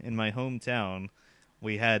arcade in my hometown,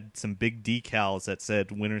 we had some big decals that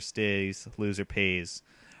said "Winner stays, loser pays"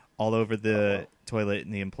 all over the toilet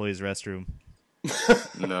in the employees' restroom.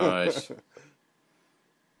 Nice.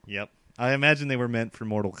 Yep. I imagine they were meant for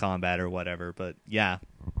Mortal Kombat or whatever, but yeah.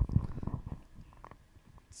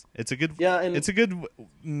 It's a good it's a good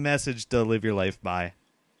message to live your life by.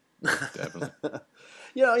 Definitely.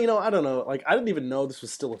 Yeah, I don't know. Like, I didn't even know this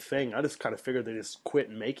was still a thing. I just kind of figured they just quit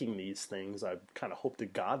making these things. I kind of hope to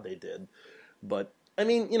God they did. But I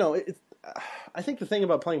mean, I think the thing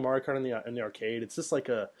about playing Mario Kart in the arcade, it's just like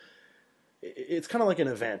it's kind of like an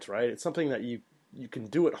event, right? It's something that you can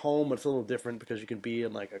do at home, but it's a little different because you can be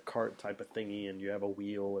in like a cart type of thingy and you have a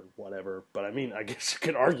wheel and whatever. But I mean, I guess you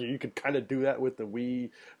could argue you could kind of do that with the Wii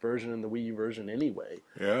version and the Wii U version anyway.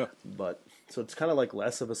 Yeah. But so it's kind of like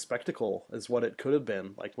less of a spectacle as what it could have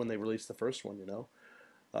been, like when they released the first one,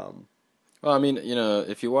 Well, I mean,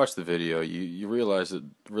 if you watch the video, you realize that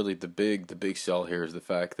really the big sell here is the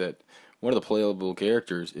fact that one of the playable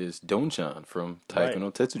characters is Donchan from Taiko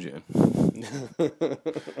no Tetsujin.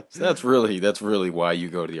 So that's really why you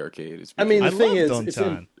go to the arcade. I mean, the I thing love is,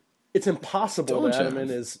 Donchan. it's impossible to add him Donchan.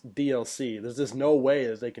 in as DLC. There's just no way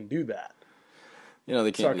that they can do that. They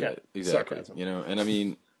can't do Sarcasm. that. Exactly. Sarcasm. And I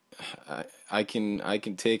mean, I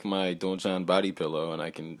can take my Donchan body pillow and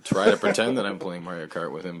I can try to pretend that I'm playing Mario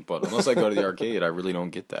Kart with him, but unless I go to the arcade, I really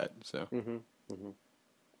don't get that. So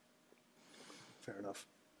Fair enough.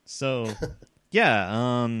 So,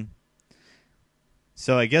 Yeah.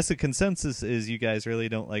 So I guess the consensus is you guys really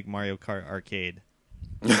don't like Mario Kart Arcade.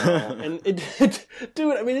 No. And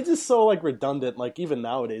dude, I mean, it's just so like redundant. Like even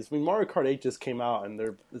nowadays, I mean, Mario Kart 8 just came out, and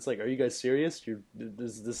it's like, are you guys serious?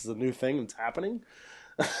 This is a new thing that's happening?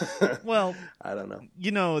 Well, I don't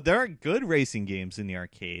know. There are good racing games in the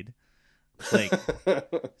arcade. Like,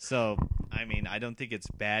 so I mean, I don't think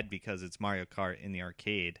it's bad because it's Mario Kart in the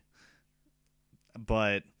arcade.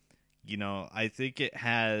 But I think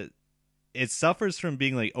it suffers from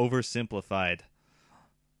being like oversimplified.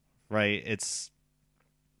 Right? It's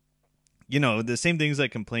the same things I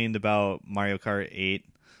complained about Mario Kart 8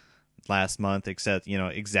 last month, except,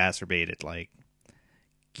 exacerbated. Like,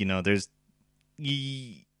 there's...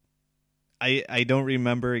 I don't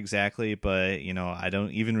remember exactly, but, I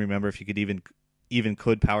don't even remember if you could even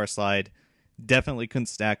could power slide. Definitely couldn't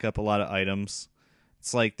stack up a lot of items.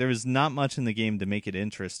 It's like there's not much in the game to make it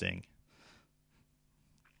interesting.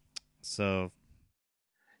 So...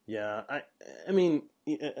 Yeah, I mean,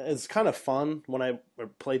 it's kind of fun when I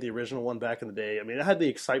played the original one back in the day. I mean, I had the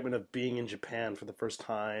excitement of being in Japan for the first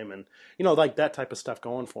time, and like that type of stuff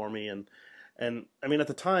going for me. And I mean, at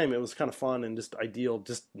the time, it was kind of fun and just ideal,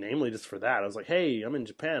 just for that. I was like, hey, I'm in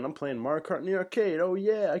Japan. I'm playing Mario Kart in the arcade. Oh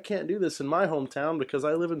yeah, I can't do this in my hometown because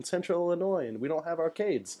I live in Central Illinois and we don't have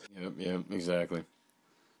arcades. Yep, exactly.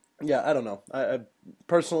 Yeah, I don't know. I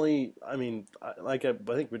personally, I mean, I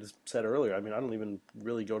think we just said earlier, I mean, I don't even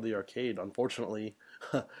really go to the arcade, unfortunately,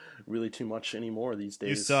 really too much anymore these days.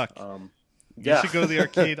 You suck. Yeah. You should go to the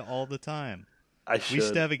arcade all the time. We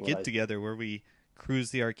should have a get-together where we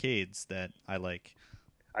cruise the arcades that I like.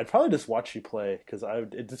 I'd probably just watch you play, because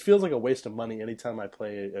it just feels like a waste of money anytime I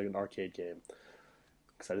play an arcade game.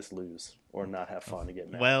 Because I just lose or not have fun and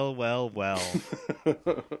get mad. Well.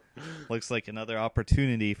 Looks like another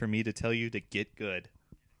opportunity for me to tell you to get good.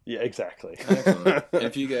 Yeah, exactly. Excellent. And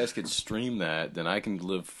if you guys could stream that, then I can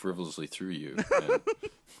live frivolously through you. And...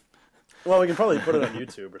 Well, we can probably put it on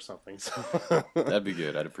YouTube or something. So. That'd be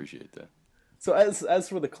good. I'd appreciate that. So as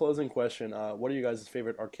for the closing question, what are you guys'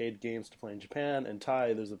 favorite arcade games to play in Japan? And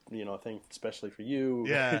Ty, there's a thing especially for you.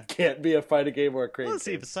 Yeah. It can't be a fighting game or a crane game. Let's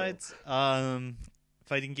see. Besides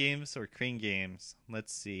fighting games or crane games,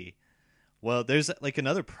 let's see. Well, there's like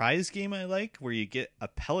another prize game I like where you get a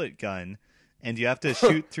pellet gun and you have to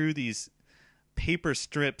shoot through these paper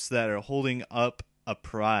strips that are holding up a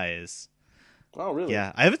prize. Oh, really?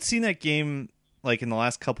 Yeah, I haven't seen that game like in the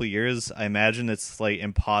last couple of years. I imagine it's like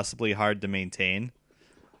impossibly hard to maintain.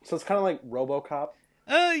 So it's kind of like RoboCop.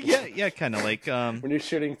 Yeah, kind of like when you're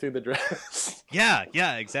shooting through the dress. Yeah,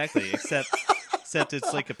 exactly. Except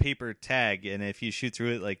it's like a paper tag, and if you shoot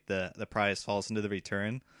through it, like the prize falls into the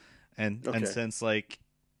return. And since like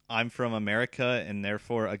I'm from America and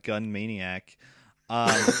therefore a gun maniac,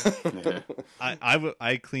 I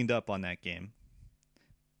cleaned up on that game.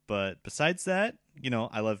 But besides that,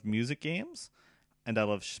 I love music games, and I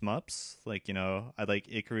love shmups. Like I like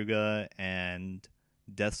Ikaruga and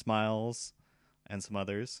Death Smiles, and some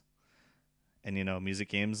others. And music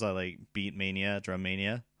games I like Beat Mania, Drum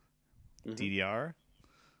Mania, DDR.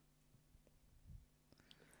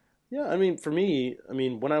 Yeah, I mean, for me,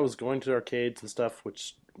 when I was going to arcades and stuff,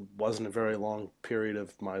 which wasn't a very long period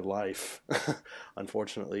of my life,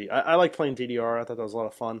 unfortunately, I like playing DDR. I thought that was a lot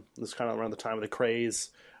of fun. It was kind of around the time of the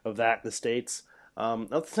craze of that in the States. At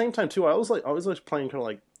the same time, too, I always like playing kind of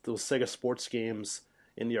like those Sega sports games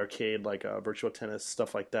in the arcade, like Virtua Tennis,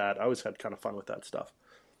 stuff like that. I always had kind of fun with that stuff,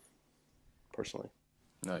 personally.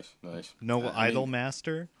 Nice. No Idol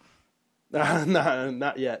Master?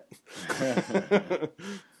 Not yet.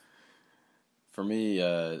 For me,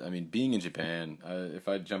 being in Japan, if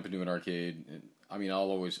I jump into an arcade, I'll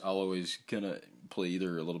always kind of play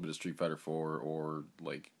either a little bit of Street Fighter 4 or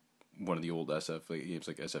like one of the old SF games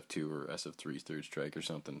like SF2 or SF3 Third Strike or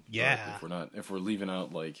something. Yeah. But if we're leaving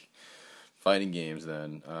out like fighting games,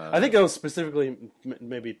 then I think that was specifically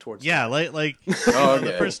maybe towards. Yeah, like oh, okay.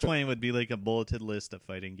 The first 20 would be like a bulleted list of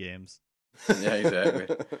fighting games. Yeah, exactly.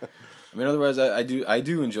 Otherwise, I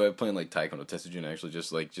do enjoy playing like Taekwondo Tetsujin. Actually,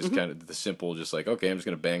 just kind of the simple, just like okay, I'm just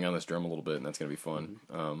gonna bang on this drum a little bit, and that's gonna be fun.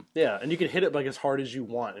 Yeah, and you can hit it like as hard as you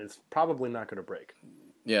want, and it's probably not gonna break.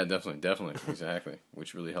 Yeah, definitely, exactly.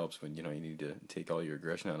 Which really helps when you need to take all your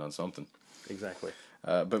aggression out on something. Exactly.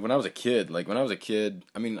 But when I was a kid,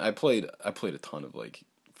 I played a ton of like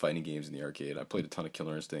fighting games in the arcade. I played a ton of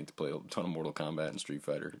Killer Instinct, played a ton of Mortal Kombat and Street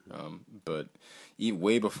Fighter. But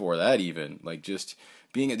way before that, even like just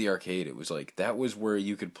being at the arcade, it was like that was where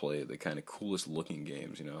you could play the kind of coolest looking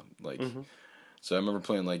games. So I remember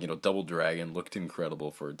playing like Double Dragon looked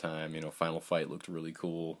incredible for a time. Final Fight looked really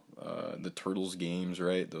cool. The Turtles games,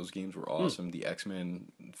 right? Those games were awesome. The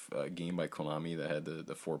X-Men game by Konami that had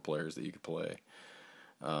the 4 players that you could play.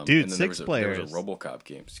 Dude, and then 6 players. There was a RoboCop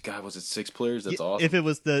game. God, was it 6 players? That's awesome. If it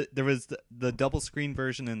was there was the double screen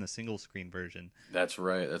version and the single screen version. That's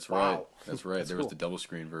right. That's Wow. right. There was the double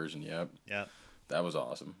screen version. Yep. Yeah. That was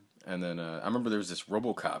awesome. And then I remember there was this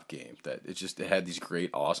RoboCop game that it had these great,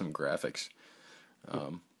 awesome graphics.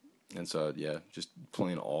 And so yeah, just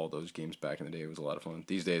playing all those games back in the day was a lot of fun.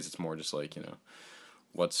 These days it's more just like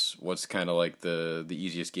what's kind of like the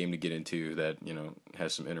easiest game to get into that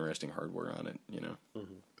has some interesting hardware on it.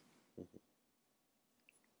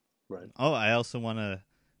 Right. Oh, I also want to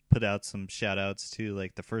put out some shout outs to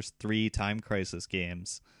like the first 3 Time Crisis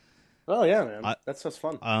games. Oh yeah, man, that sounds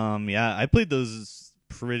fun. Yeah, I played those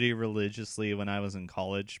pretty religiously when I was in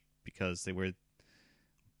college because they were,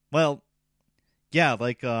 well, yeah,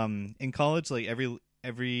 like in college, like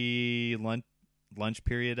every lunch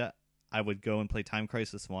period, I would go and play Time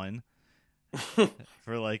Crisis 1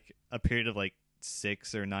 for like a period of like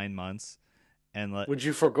 6 or 9 months. And would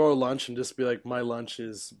you forgo lunch and just be like, my lunch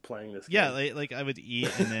is playing this game? Yeah, like I would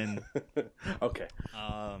eat and then okay,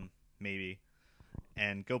 maybe,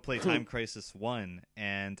 and go play Time Crisis 1,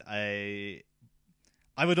 and I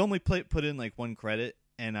would only put in like 1 credit,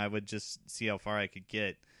 and I would just see how far I could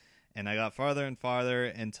get, and I got farther and farther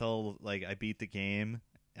until like I beat the game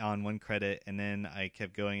on 1 credit, and then I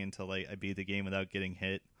kept going until like I beat the game without getting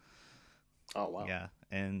hit. Oh wow. Yeah,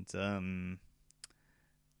 and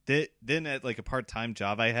then at like a part-time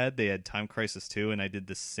job I had, they had Time Crisis 2, and I did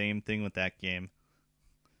the same thing with that game.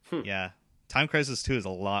 Yeah, Time Crisis 2 is a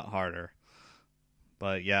lot harder.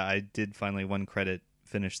 But yeah, I did finally 1 credit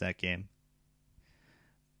finish that game.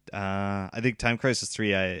 I think Time Crisis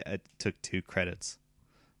 3 I took 2 credits.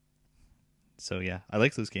 So yeah, I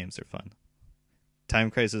like those games, they're fun.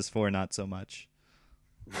 Time Crisis 4 not so much.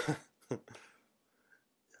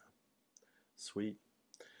 Sweet.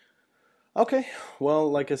 Okay, well,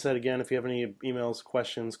 like I said, again, if you have any emails,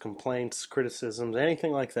 questions, complaints, criticisms,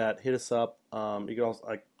 anything like that, hit us up. You can also,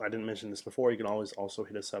 I didn't mention this before, you can always also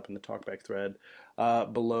hit us up in the talkback thread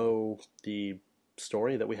below the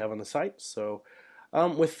story that we have on the site. So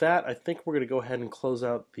with that, I think we're going to go ahead and close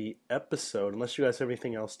out the episode, unless you guys have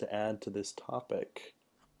anything else to add to this topic.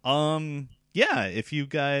 Yeah, if you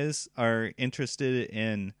guys are interested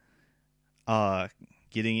in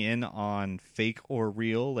getting in on fake or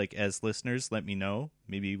real, like as listeners, let me know.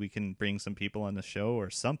 Maybe we can bring some people on the show or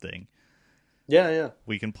something. Yeah.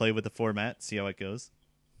 We can play with the format, see how it goes.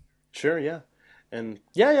 Sure, yeah. And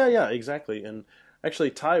yeah, exactly. And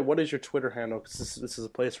actually, Ty, what is your Twitter handle? Because this is a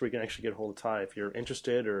place where you can actually get a hold of Ty if you're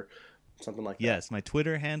interested or something like that. Yes, my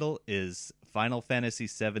Twitter handle is Final Fantasy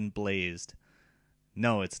VII Blazed.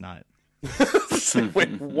 No, it's not.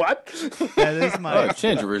 Wait, what? That is my it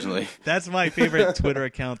changed originally. That's my favorite Twitter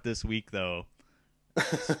account this week, though.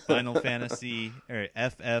 Final Fantasy or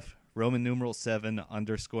FF Roman numeral 7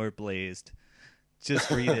 _ Blazed.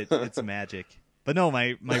 Just read it; it's magic. But no,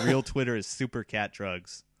 my real Twitter is Super Cat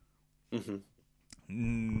Drugs.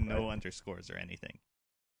 No underscores or anything.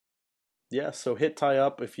 Yeah, so hit Ty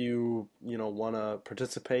up if you want to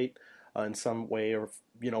participate in some way or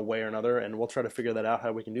way or another, and we'll try to figure that out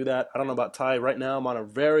how we can do that. I don't know about Ty right now. I'm on a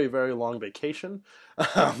very, very long vacation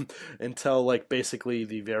until like basically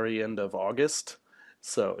the very end of August,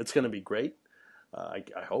 so it's going to be great. I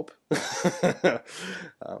hope.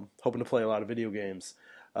 Hoping to play a lot of video games.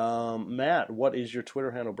 Matt, what is your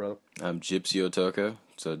Twitter handle, bro? I'm Gypsy Otoko.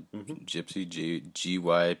 So Gypsy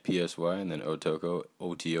GYPSY, and then Otoko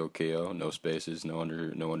OTOKO. No spaces, no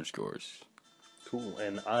underscores. Cool.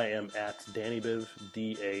 And I am at DannyBiv,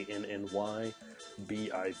 DANNYBIV.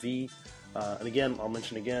 And again, I'll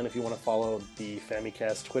mention again, if you want to follow the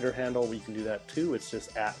Famicast Twitter handle, you can do that too. It's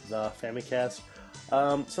just at the Famicast.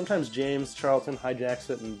 Sometimes James Charlton hijacks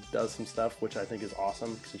it and does some stuff, which I think is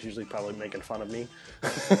awesome, because he's usually probably making fun of me.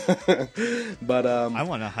 But I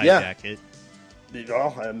want to hijack it.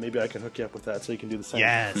 Oh, maybe I can hook you up with that so you can do the same.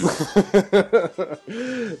 Yes.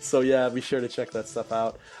 So yeah, be sure to check that stuff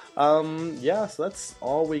out. So that's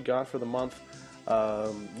all we got for the month.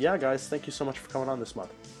 Yeah, guys, thank you so much for coming on this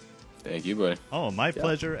month. Thank you, buddy. Oh, my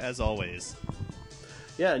pleasure as always.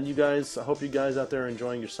 Yeah, and you guys, I hope you guys out there are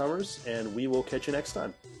enjoying your summers, and we will catch you next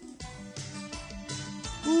time.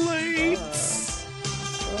 Late.